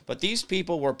 But these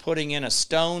people were putting in a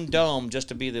stone dome just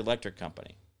to be the electric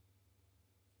company.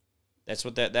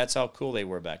 That's how cool they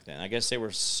were back then. I guess they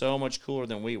were so much cooler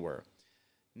than we were.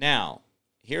 Now,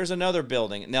 here's another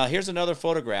building. Now, here's another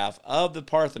photograph of the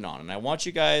Parthenon. And I want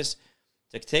you guys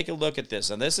to take a look at this.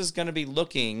 And this is going to be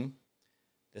looking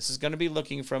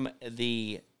from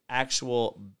the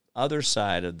actual other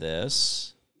side of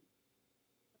this.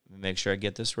 Let me make sure I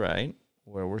get this right,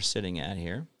 where we're sitting at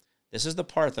here. This is the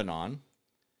Parthenon.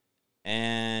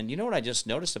 And you know what I just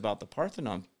noticed about the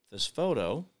Parthenon, this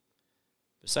photo?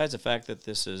 Besides the fact that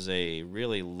this is a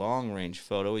really long-range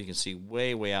photo, you can see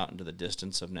way, way out into the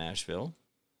distance of Nashville.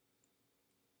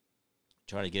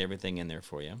 Try to get everything in there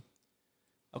for you.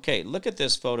 Okay, look at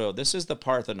this photo. This is the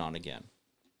Parthenon again.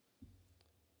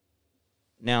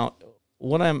 Now,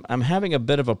 what I'm having a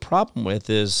bit of a problem with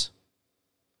is,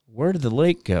 where did the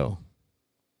lake go?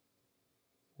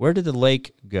 Where did the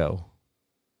lake go?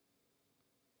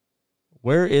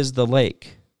 Where is the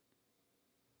lake?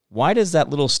 Why does that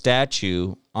little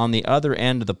statue on the other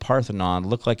end of the Parthenon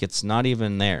look like it's not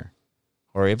even there?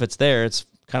 Or if it's there, it's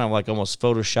kind of like almost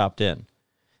photoshopped in.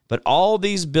 But all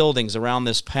these buildings around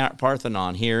this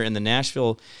Parthenon here in the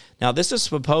Nashville, now this is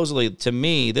supposedly, to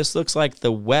me, this looks like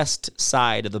the west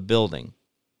side of the building.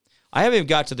 I haven't even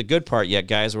got to the good part yet,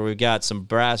 guys, where we've got some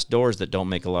brass doors that don't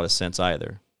make a lot of sense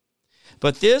either.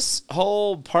 But this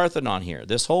whole Parthenon here,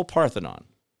 this whole Parthenon,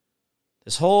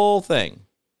 this whole thing,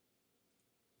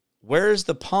 where's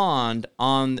the pond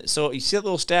on? So you see that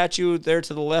little statue there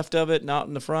to the left of it, not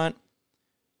in the front?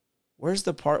 Where's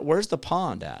the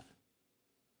pond at?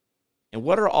 And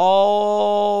what are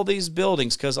all these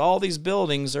buildings? Because all these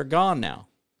buildings are gone now.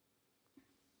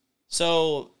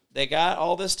 So they got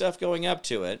all this stuff going up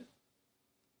to it.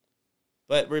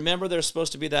 But remember, there's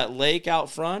supposed to be that lake out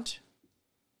front.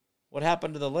 What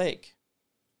happened to the lake?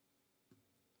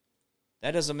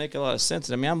 That doesn't make a lot of sense.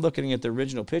 I mean, I'm looking at the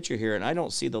original picture here, and I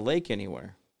don't see the lake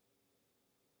anywhere.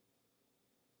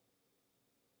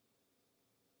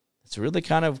 It's really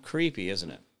kind of creepy,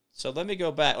 isn't it? So let me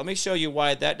go back. Let me show you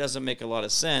why that doesn't make a lot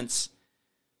of sense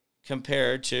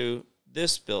compared to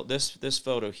this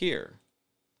photo here.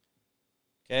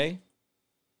 Okay?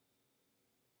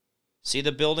 See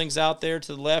the buildings out there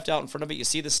to the left, out in front of it? You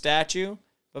see the statue?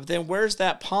 But then where's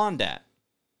that pond at?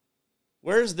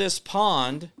 Where's this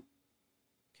pond?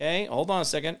 Okay, hold on a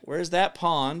second. Where's that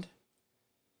pond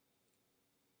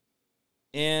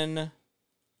in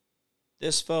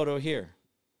this photo here?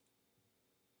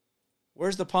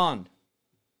 Where's the pond?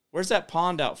 Where's that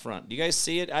pond out front? Do you guys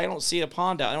see it? I don't see a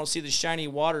pond out. I don't see the shiny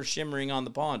water shimmering on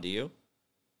the pond, do you? Do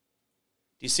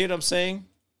you see what I'm saying?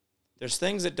 There's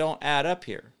things that don't add up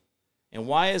here. And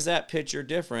why is that picture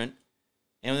different?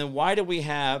 And then why do we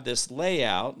have this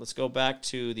layout? Let's go back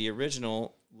to the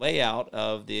original layout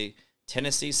of the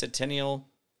Tennessee Centennial,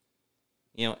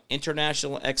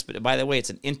 International Exposition. By the way, it's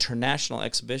an international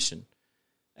exposition.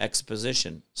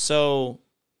 So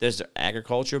there's the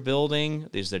agriculture building,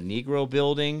 there's the Negro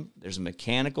building, there's a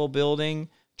mechanical building,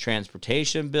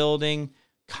 transportation building,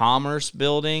 commerce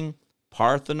building,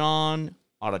 Parthenon,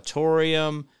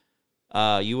 auditorium,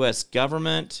 U.S.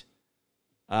 government.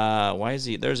 There's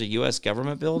a U.S.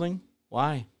 government building?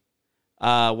 Why?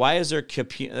 Why is there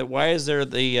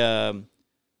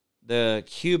the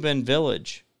Cuban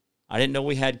village? I didn't know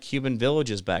we had Cuban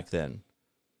villages back then.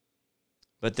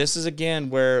 But this is, again,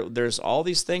 where there's all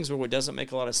these things where it doesn't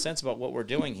make a lot of sense about what we're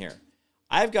doing here.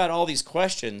 I've got all these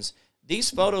questions. These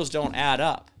photos don't add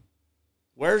up.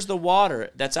 Where's the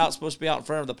water that's supposed to be out in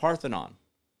front of the Parthenon?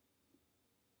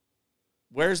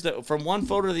 From one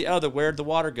photo to the other, where'd the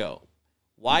water go?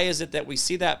 Why is it that we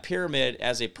see that pyramid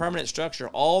as a permanent structure?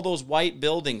 All those white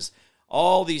buildings,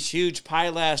 all these huge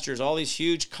pilasters, all these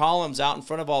huge columns out in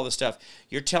front of all this stuff.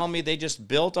 You're telling me they just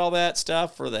built all that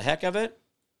stuff for the heck of it?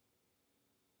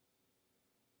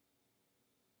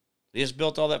 They just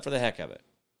built all that for the heck of it.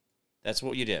 That's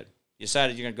what you did. You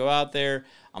decided you're going to go out there.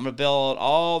 I'm going to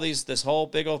build this whole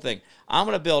big old thing. I'm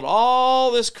going to build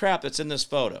all this crap that's in this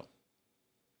photo.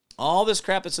 All this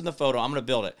crap that's in the photo, I'm going to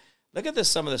build it. Look at this.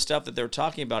 Some of the stuff that they're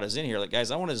talking about is in here. Like, guys,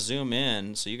 I want to zoom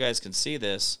in so you guys can see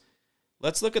this.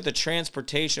 Let's look at the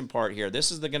transportation part here.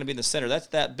 This is going to be the center. That's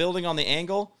that building on the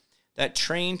angle, that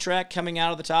train track coming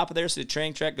out of the top of there. So the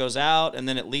train track goes out, and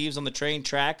then it leaves on the train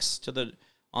tracks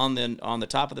on the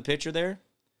top of the picture there.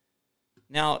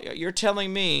 Now, you're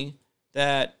telling me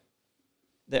that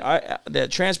the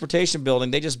transportation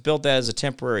building, they just built that as a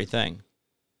temporary thing.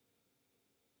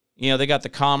 They got the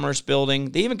commerce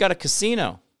building. They even got a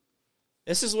casino.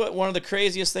 This is one of the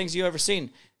craziest things you've ever seen.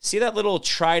 See that little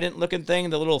trident-looking thing,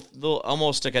 the little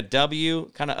almost like a W,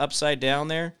 kind of upside down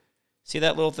there? See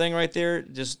that little thing right there?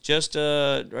 Just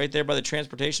right there by the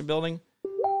transportation building?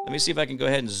 Let me see if I can go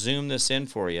ahead and zoom this in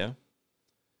for you.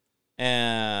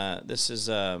 This is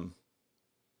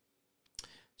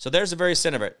So there's the very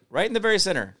center of it. Right in the very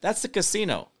center. That's the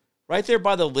casino. Right there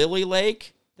by the Lily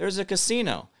Lake, there's a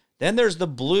casino. Then there's the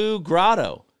Blue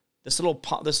Grotto. This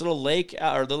little lake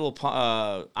or little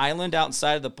island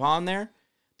outside of the pond there.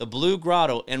 The Blue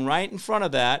Grotto. And right in front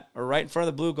of that, or right in front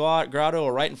of the Blue Grotto,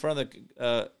 or right in front of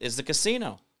the is the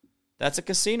casino. That's a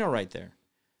casino right there.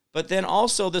 But then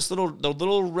also the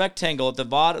little rectangle at the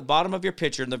bottom of your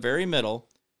picture in the very middle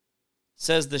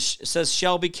says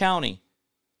Shelby County.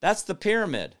 That's the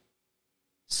pyramid.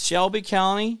 Shelby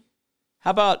County. How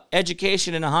about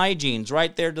education and hygiene's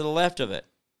right there to the left of it?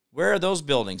 Where are those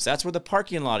buildings? That's where the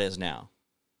parking lot is now.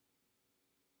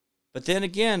 But then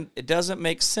again, it doesn't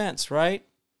make sense, right?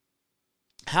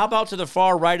 How about to the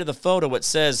far right of the photo, it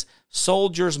says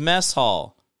Soldiers Mess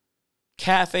Hall,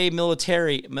 Cafe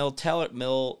Military.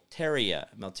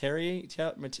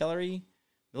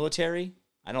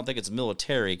 I don't think it's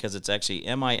military because it's actually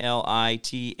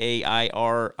Militairi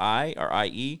or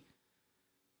IE.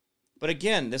 But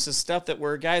again, this is stuff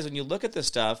that guys, when you look at this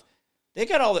stuff, they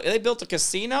built a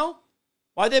casino.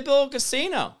 Why did they build a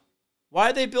casino? Why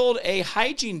did they build a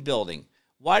hygiene building?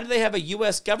 Why do they have a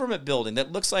U.S. government building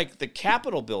that looks like the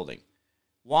Capitol building?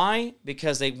 Why?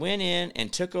 Because they went in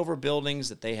and took over buildings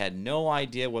that they had no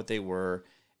idea what they were,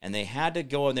 and they had to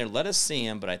go in there, let us see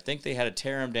them, but I think they had to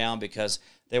tear them down because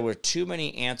there were too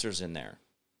many answers in there.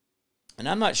 And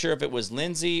I'm not sure if it was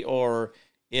Lindsay or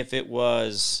if it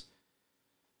was,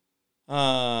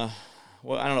 I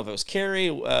don't know if it was Carrie,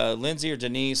 Lindsay, or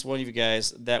Denise, one of you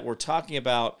guys, that were talking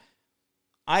about,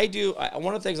 one of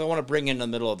the things I want to bring in the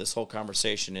middle of this whole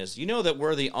conversation is, you know that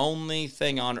we're the only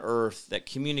thing on earth that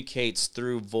communicates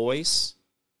through voice,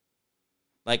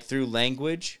 like through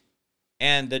language,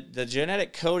 and the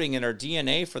genetic coding in our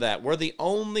DNA for that, we're the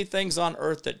only things on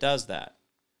earth that does that.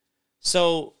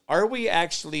 So are we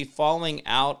actually falling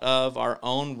out of our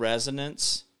own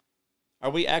resonance? Are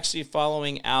we actually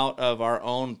falling out of our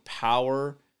own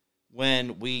power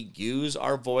when we use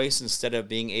our voice instead of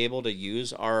being able to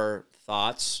use our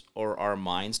thoughts or our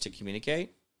minds to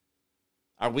communicate?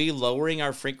 Are we lowering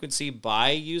our frequency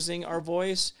by using our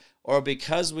voice? Or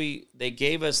because they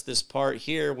gave us this part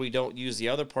here, we don't use the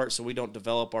other part, so we don't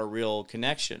develop our real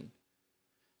connection?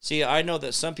 See, I know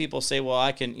that some people say, well,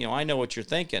 I know what you're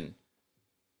thinking.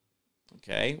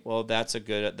 Okay, well, that's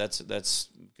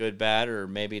good, bad, or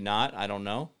maybe not. I don't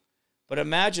know. But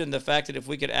imagine the fact that if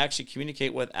we could actually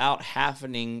communicate without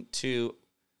having to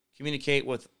communicate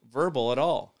with verbal at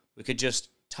all. We could just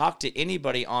talk to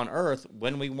anybody on earth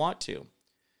when we want to.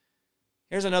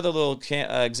 Here's another little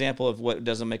example of what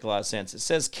doesn't make a lot of sense. It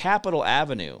says Capitol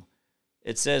Avenue.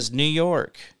 It says New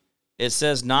York. It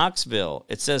says Knoxville.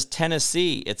 It says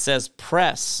Tennessee. It says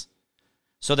Press.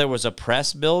 So there was a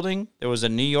Press building. There was a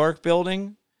New York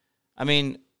building. I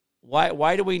mean,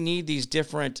 why do we need these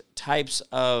different types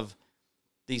of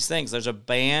these things? There's a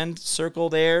band circle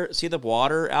there. See the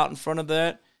water out in front of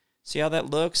that? See how that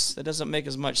looks? That doesn't make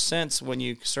as much sense when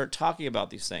you start talking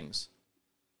about these things.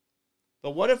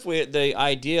 But what if the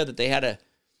idea that they had to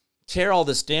tear all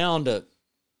this down to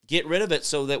get rid of it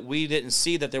so that we didn't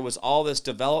see that there was all this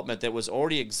development that was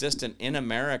already existent in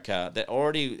America, that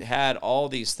already had all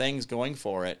these things going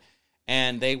for it,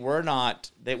 and they were not,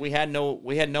 that we had no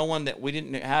one, that we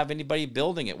didn't have anybody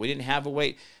building it. We didn't have a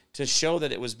way to show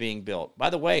that it was being built. By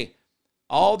the way,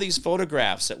 all these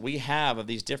photographs that we have of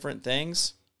these different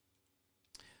things,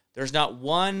 there's not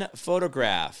one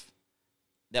photograph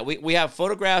that we have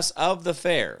photographs of the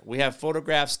fair. We have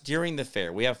photographs during the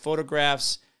fair. We have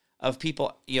photographs of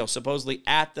people, supposedly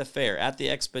at the fair, at the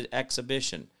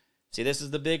exhibition. See, this is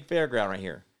the big fairground right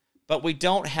here. But we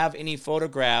don't have any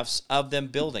photographs of them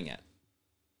building it.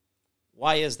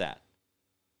 Why is that?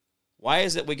 Why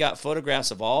is it we got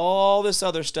photographs of all this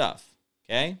other stuff?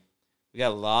 Okay? We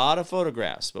got a lot of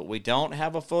photographs, but we don't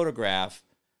have a photograph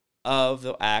of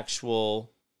the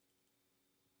actual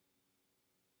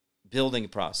building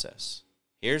process.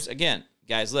 Here's, again,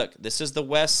 guys, look, this is the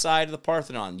west side of the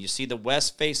Parthenon. You see the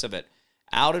west face of it.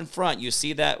 Out in front, you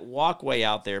see that walkway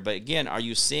out there. But again, are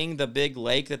you seeing the big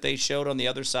lake that they showed on the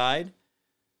other side?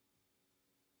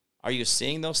 Are you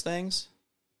seeing those things?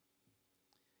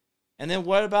 And then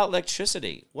what about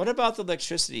electricity? What about the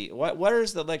electricity? Where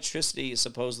is the electricity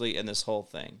supposedly in this whole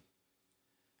thing?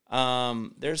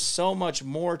 There's so much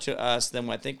more to us than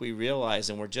I think we realize,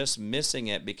 and we're just missing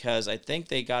it because I think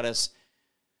they got us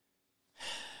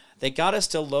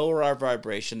to lower our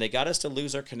vibration. They got us to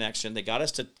lose our connection. They got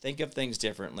us to think of things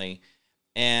differently.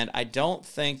 And I don't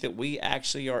think that we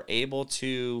actually are able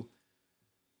to,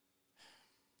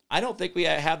 I don't think we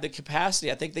have the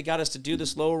capacity. I think they got us to do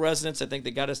this lower resonance. I think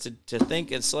they got us to think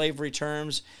in slavery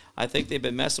terms. I think they've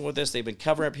been messing with us. They've been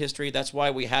covering up history. That's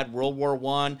why we had World War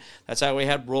I. That's why we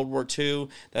had World War II.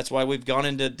 That's why we've gone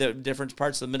into different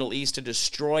parts of the Middle East to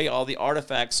destroy all the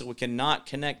artifacts so we cannot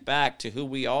connect back to who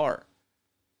we are.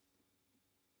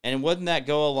 And wouldn't that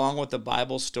go along with the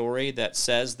Bible story that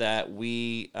says that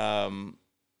we know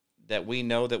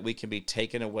that we can be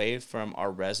taken away from our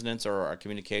resonance or our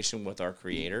communication with our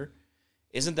Creator?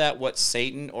 Isn't that what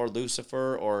Satan or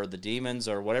Lucifer or the demons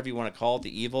or whatever you want to call it,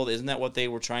 the evil, isn't that what they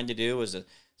were trying to do, is to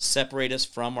separate us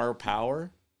from our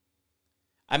power?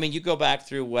 I mean, you go back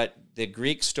through what the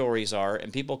Greek stories are,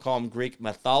 and people call them Greek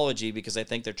mythology because I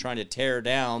think they're trying to tear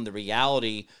down the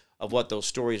reality of what those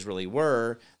stories really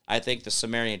were. I think the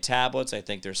Sumerian tablets, I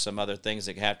think there's some other things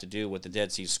that have to do with the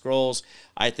Dead Sea Scrolls.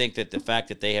 I think that the fact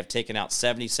that they have taken out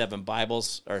 77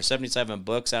 Bibles or 77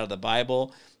 books out of the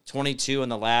Bible, 22 in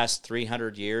the last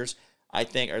 300 years, I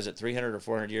think, or is it 300 or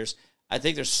 400 years? I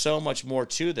think there's so much more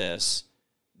to this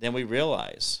than we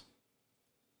realize.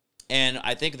 And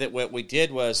I think that what we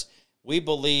did was we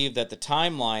believe that the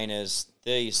timeline is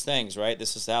these things, right?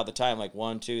 This is how the time, like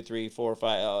 1, 2, 3, 4,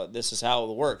 5, this is how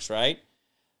it works, right?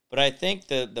 But I think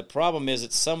the problem is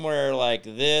it's somewhere like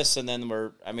this, and then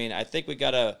I think we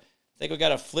gotta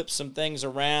flip some things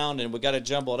around, and we gotta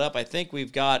jumble it up. I think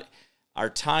we've got our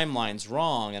timelines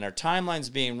wrong, and our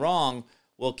timelines being wrong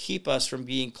will keep us from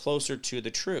being closer to the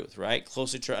truth, right?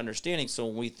 Closer to understanding. So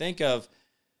when we think of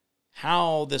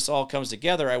how this all comes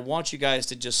together, I want you guys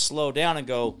to just slow down and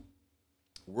go,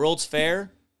 World's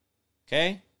Fair,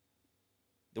 okay?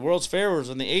 The World's Fair was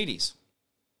in the 80s.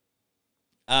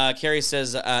 Carrie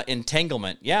says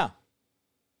entanglement. Yeah,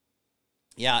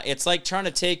 it's like trying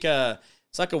to take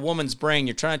it's like a woman's brain.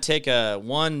 You're trying to take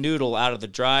one noodle out of the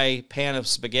dry pan of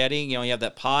spaghetti. You know, you have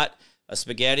that pot of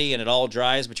spaghetti and it all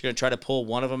dries, but you're going to try to pull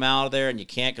one of them out of there and you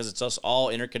can't because it's just all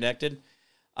interconnected.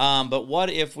 But what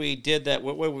if we did that?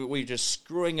 We're just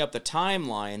screwing up the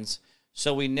timelines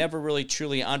so we never really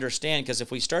truly understand, because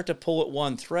if we start to pull at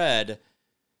one thread,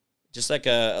 just like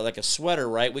a sweater,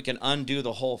 right? We can undo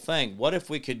the whole thing. What if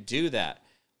we could do that?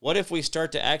 What if we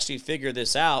start to actually figure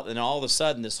this out and all of a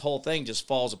sudden this whole thing just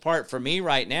falls apart? For me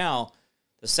right now,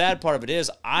 the sad part of it is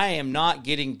I am not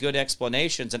getting good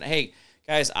explanations. And hey,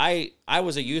 guys, I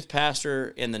was a youth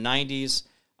pastor in the 90s.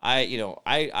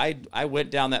 I went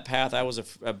down that path. I was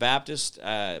a Baptist,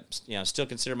 still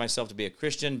consider myself to be a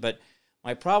Christian, but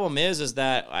my problem is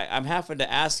that I'm having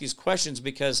to ask these questions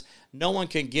because no one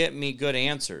can get me good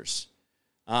answers.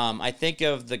 I think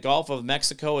of the Gulf of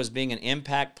Mexico as being an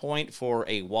impact point for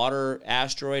a water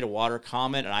asteroid, a water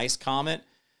comet, an ice comet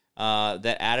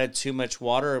that added too much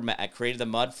water, created the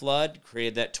mud flood,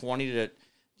 created that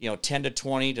 10 to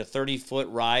 20 to 30 foot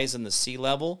rise in the sea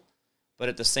level. But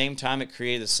at the same time, it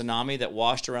created a tsunami that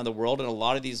washed around the world, and a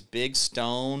lot of these big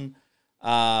stone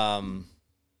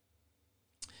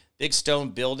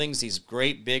buildings, these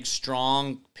great big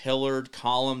strong pillared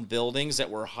columned buildings that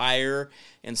were higher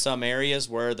in some areas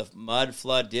where the mud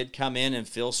flood did come in and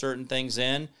fill certain things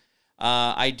in.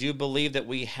 I do believe that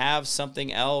we have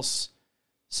something else,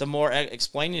 some more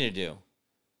explaining to do.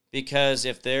 Because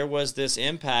if there was this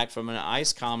impact from an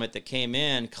ice comet that came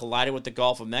in, collided with the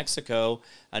Gulf of Mexico,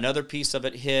 another piece of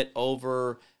it hit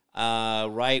over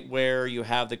right where you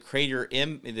have the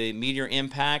the meteor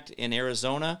impact in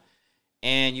Arizona,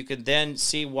 and you could then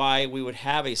see why we would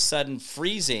have a sudden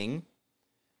freezing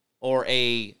or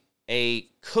a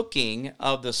cooking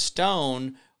of the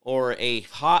stone, or a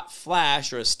hot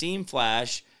flash or a steam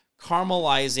flash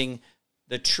caramelizing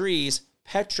the trees,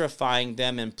 petrifying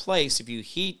them in place. If you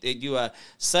do a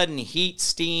sudden heat,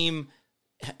 steam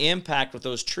impact with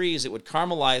those trees, it would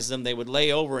caramelize them. They would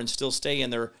lay over and still stay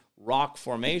in their rock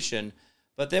formation.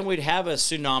 But then we'd have a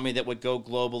tsunami that would go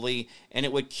globally, and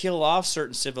it would kill off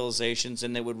certain civilizations,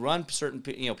 and they would run certain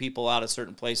people out of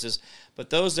certain places.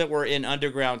 But those that were in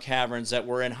underground caverns, that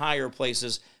were in higher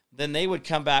places, then they would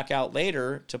come back out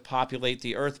later to populate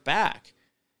the earth back.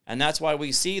 And that's why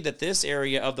we see that this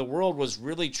area of the world was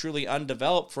really, truly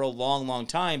undeveloped for a long, long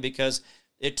time, because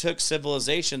it took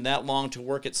civilization that long to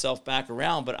work itself back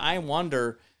around. But I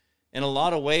wonder, in a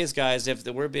lot of ways, guys, if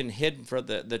we're been hidden for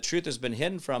the truth has been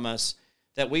hidden from us,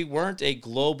 that we weren't a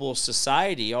global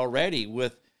society already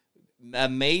with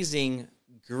amazing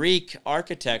Greek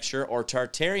architecture or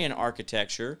Tartarian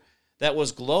architecture that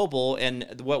was global,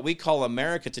 and what we call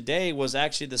America today was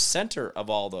actually the center of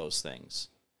all those things.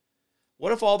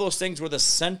 What if all those things were the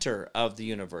center of the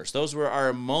universe? Those were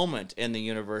our moment in the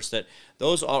universe, that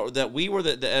we were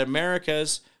the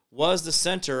Americas was the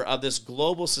center of this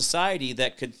global society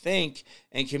that could think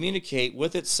and communicate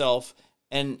with itself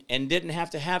and didn't have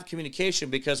to have communication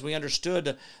because we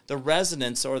understood the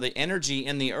resonance or the energy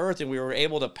in the earth, and we were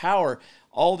able to power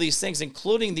all these things,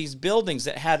 including these buildings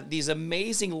that had these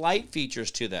amazing light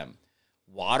features to them.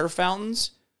 Water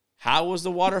fountains. How was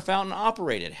the water fountain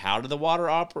operated? How did the water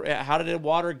operate? How did the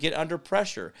water get under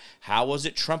pressure? How was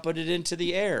it trumpeted into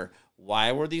the air?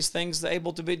 Why were these things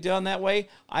able to be done that way?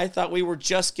 I thought we were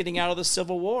just getting out of the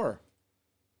Civil War.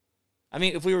 I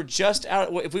mean, if we were just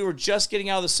getting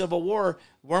out of the Civil War,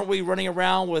 weren't we running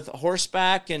around with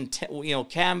horseback and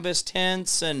canvas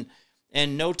tents and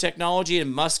no technology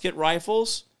and musket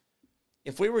rifles?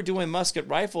 If we were doing musket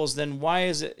rifles, then why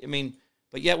is it? I mean,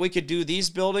 but yet we could do these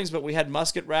buildings, but we had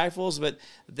musket rifles. But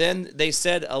then they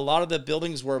said a lot of the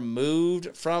buildings were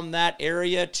moved from that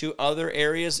area to other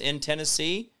areas in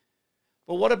Tennessee.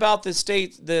 But what about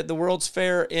the World's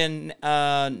Fair in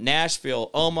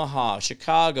Nashville, Omaha,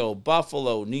 Chicago,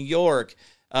 Buffalo, New York,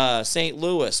 St.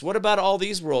 Louis? What about all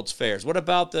these World's Fairs? What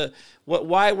about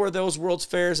why were those World's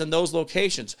Fairs in those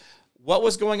locations? What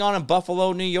was going on in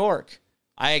Buffalo, New York?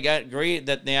 I agree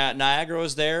that Niagara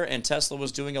was there and Tesla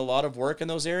was doing a lot of work in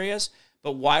those areas,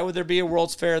 but why would there be a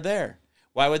World's Fair there?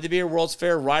 Why would there be a World's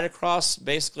Fair right across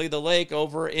basically the lake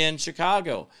over in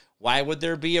Chicago? Why would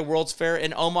there be a World's Fair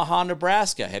in Omaha,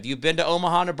 Nebraska? Have you been to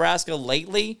Omaha, Nebraska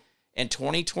lately? In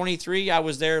 2023, I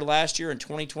was there last year in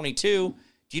 2022.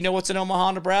 Do you know what's in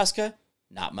Omaha, Nebraska?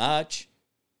 Not much.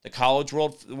 The College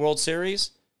World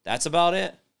Series? That's about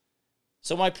it.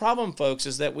 So my problem, folks,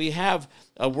 is that we have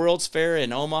a World's Fair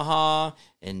in Omaha,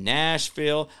 in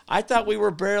Nashville. I thought we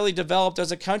were barely developed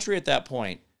as a country at that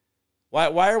point. Why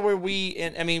were we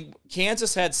in? I mean,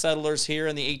 Kansas had settlers here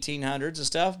in the 1800s and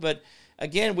stuff, but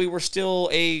again, we're still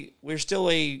a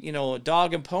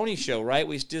dog and pony show, right?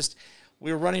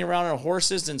 We were running around on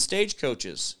horses and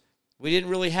stagecoaches. We didn't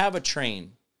really have a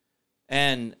train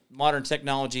and modern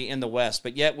technology in the West,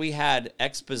 but yet we had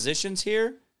expositions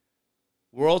here.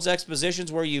 World's Expositions,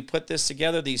 where you put this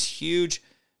together, these huge,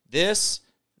 this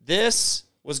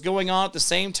was going on at the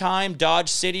same time Dodge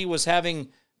City was having,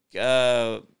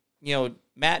 Matt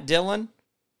Dillon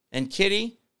and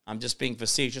Kitty. I'm just being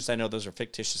facetious. I know those are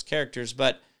fictitious characters,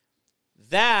 but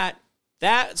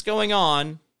that's going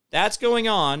on. That's going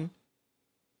on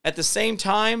at the same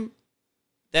time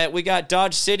that we got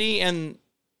Dodge City and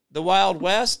the Wild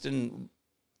West, and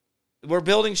we're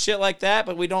building shit like that,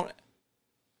 but we don't.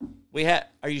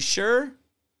 Are you sure?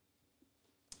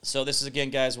 So this is, again,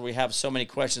 guys, where we have so many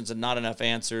questions and not enough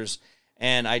answers.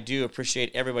 And I do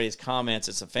appreciate everybody's comments.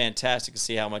 It's fantastic to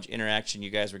see how much interaction you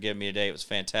guys were giving me today. It was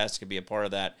fantastic to be a part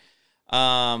of that.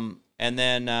 And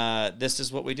then this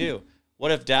is what we do.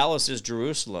 What if Dallas is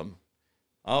Jerusalem?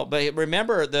 Oh, but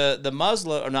remember, the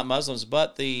Muslim, or not Muslims,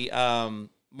 but the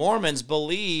Mormons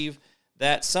believe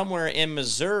that somewhere in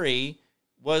Missouri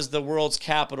was the world's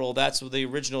capital. That's where the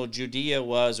original Judea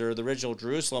was, or the original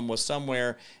Jerusalem was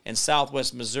somewhere in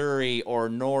southwest Missouri or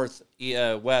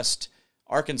northwest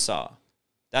Arkansas.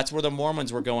 That's where the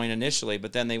Mormons were going initially,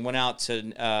 but then they went out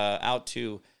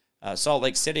to Salt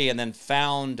Lake City and then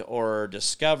found or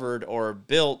discovered or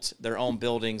built their own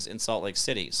buildings in Salt Lake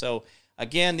City. So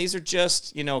again, these are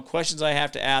just questions I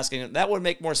have to ask, and that would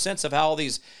make more sense of how all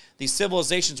these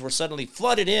civilizations were suddenly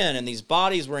flooded in, and these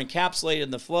bodies were encapsulated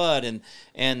in the flood,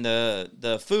 and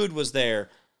the food was there,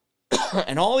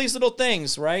 and all these little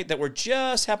things, right, that were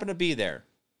just happened to be there.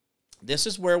 This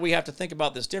is where we have to think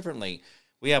about this differently.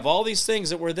 We have all these things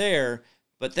that were there,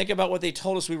 but think about what they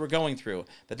told us we were going through.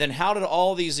 But then how did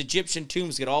all these Egyptian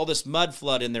tombs get all this mud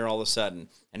flood in there all of a sudden?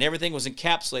 And everything was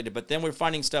encapsulated, but then we're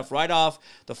finding stuff right off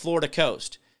the Florida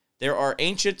coast. There are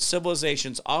ancient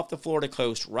civilizations off the Florida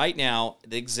coast right now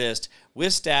that exist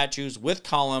with statues, with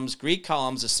columns, Greek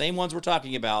columns, the same ones we're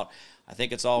talking about. I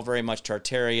think it's all very much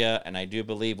Tartaria, and I do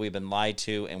believe we've been lied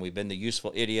to, and we've been the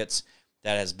useful idiots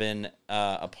that has been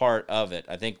a part of it.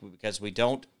 I think because we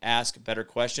don't ask better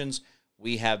questions,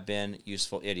 we have been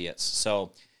useful idiots.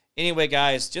 So anyway,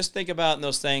 guys, just think about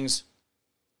those things.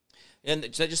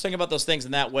 And just think about those things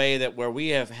in that way, that where we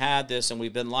have had this and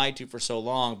we've been lied to for so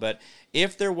long. But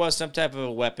if there was some type of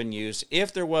a weapon used,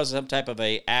 if there was some type of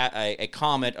a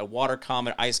comet, a water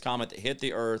comet, ice comet that hit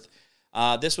the Earth,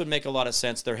 this would make a lot of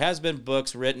sense. There has been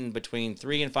books written between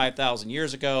 3,000 and 5,000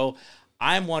 years ago.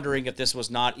 I'm wondering if this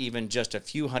was not even just a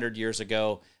few hundred years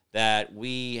ago that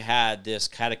we had this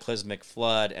cataclysmic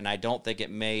flood, and I don't think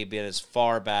it may be as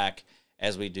far back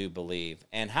as we do believe.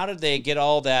 And how did they get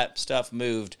all that stuff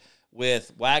moved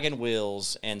with wagon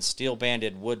wheels and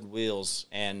steel-banded wood wheels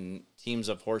and teams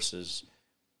of horses?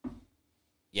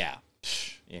 Yeah.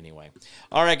 Anyway.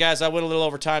 All right, guys, I went a little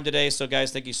over time today. So,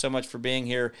 guys, thank you so much for being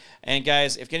here. And,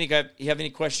 guys, if you have any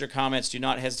questions or comments, do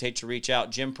not hesitate to reach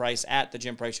out. Jim Price at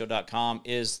thejimpriceshow.com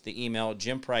is the email.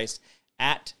 Jim Price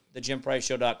at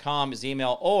thejimpriceshow.com is the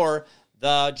email, or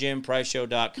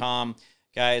thejimpriceshow.com.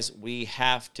 Guys, we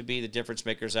have to be the difference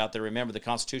makers out there. Remember, the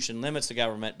Constitution limits the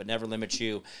government, but never limits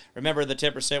you. Remember, the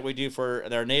 10% we do for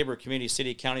our neighbor, community,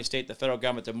 city, county, state, the federal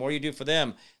government, the more you do for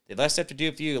them, the less they have to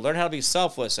do for you. Learn how to be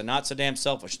selfless and not so damn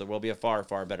selfish. There will be a far,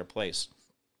 far better place.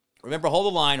 Remember, hold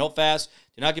the line, hold fast.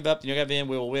 Do not give up. Do not give in.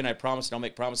 We will win. I promise. Don't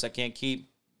make promises I can't keep.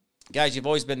 Guys, you've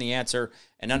always been the answer,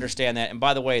 and understand that. And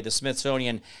by the way, the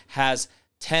Smithsonian has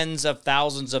tens of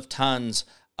thousands of tons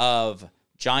of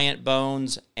giant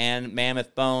bones and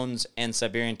mammoth bones and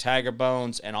Siberian tiger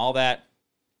bones and all that.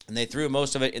 And they threw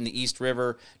most of it in the East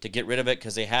River to get rid of it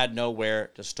because they had nowhere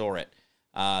to store it.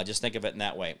 Just think of it in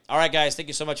that way. All right, guys, thank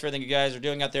you so much for everything you guys are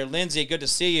doing out there. Lindsay, good to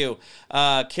see you.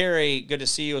 Carrie, good to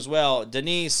see you as well.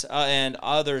 Denise and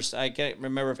others, I can't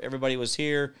remember if everybody was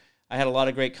here. I had a lot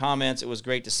of great comments. It was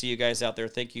great to see you guys out there.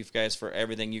 Thank you guys for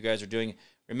everything you guys are doing.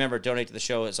 Remember, donate to the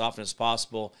show as often as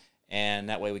possible, and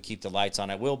that way we keep the lights on.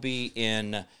 I will be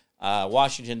in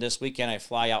Washington this weekend. I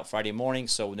fly out Friday morning,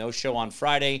 so no show on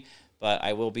Friday, but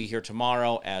I will be here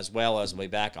tomorrow as well as we'll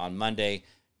be back on Monday.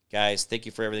 Guys, thank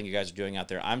you for everything you guys are doing out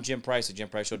there. I'm Jim Price, the Jim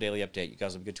Price Show Daily Update. You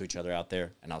guys are good to each other out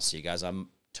there, and I'll see you guys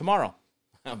tomorrow.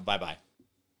 Bye-bye.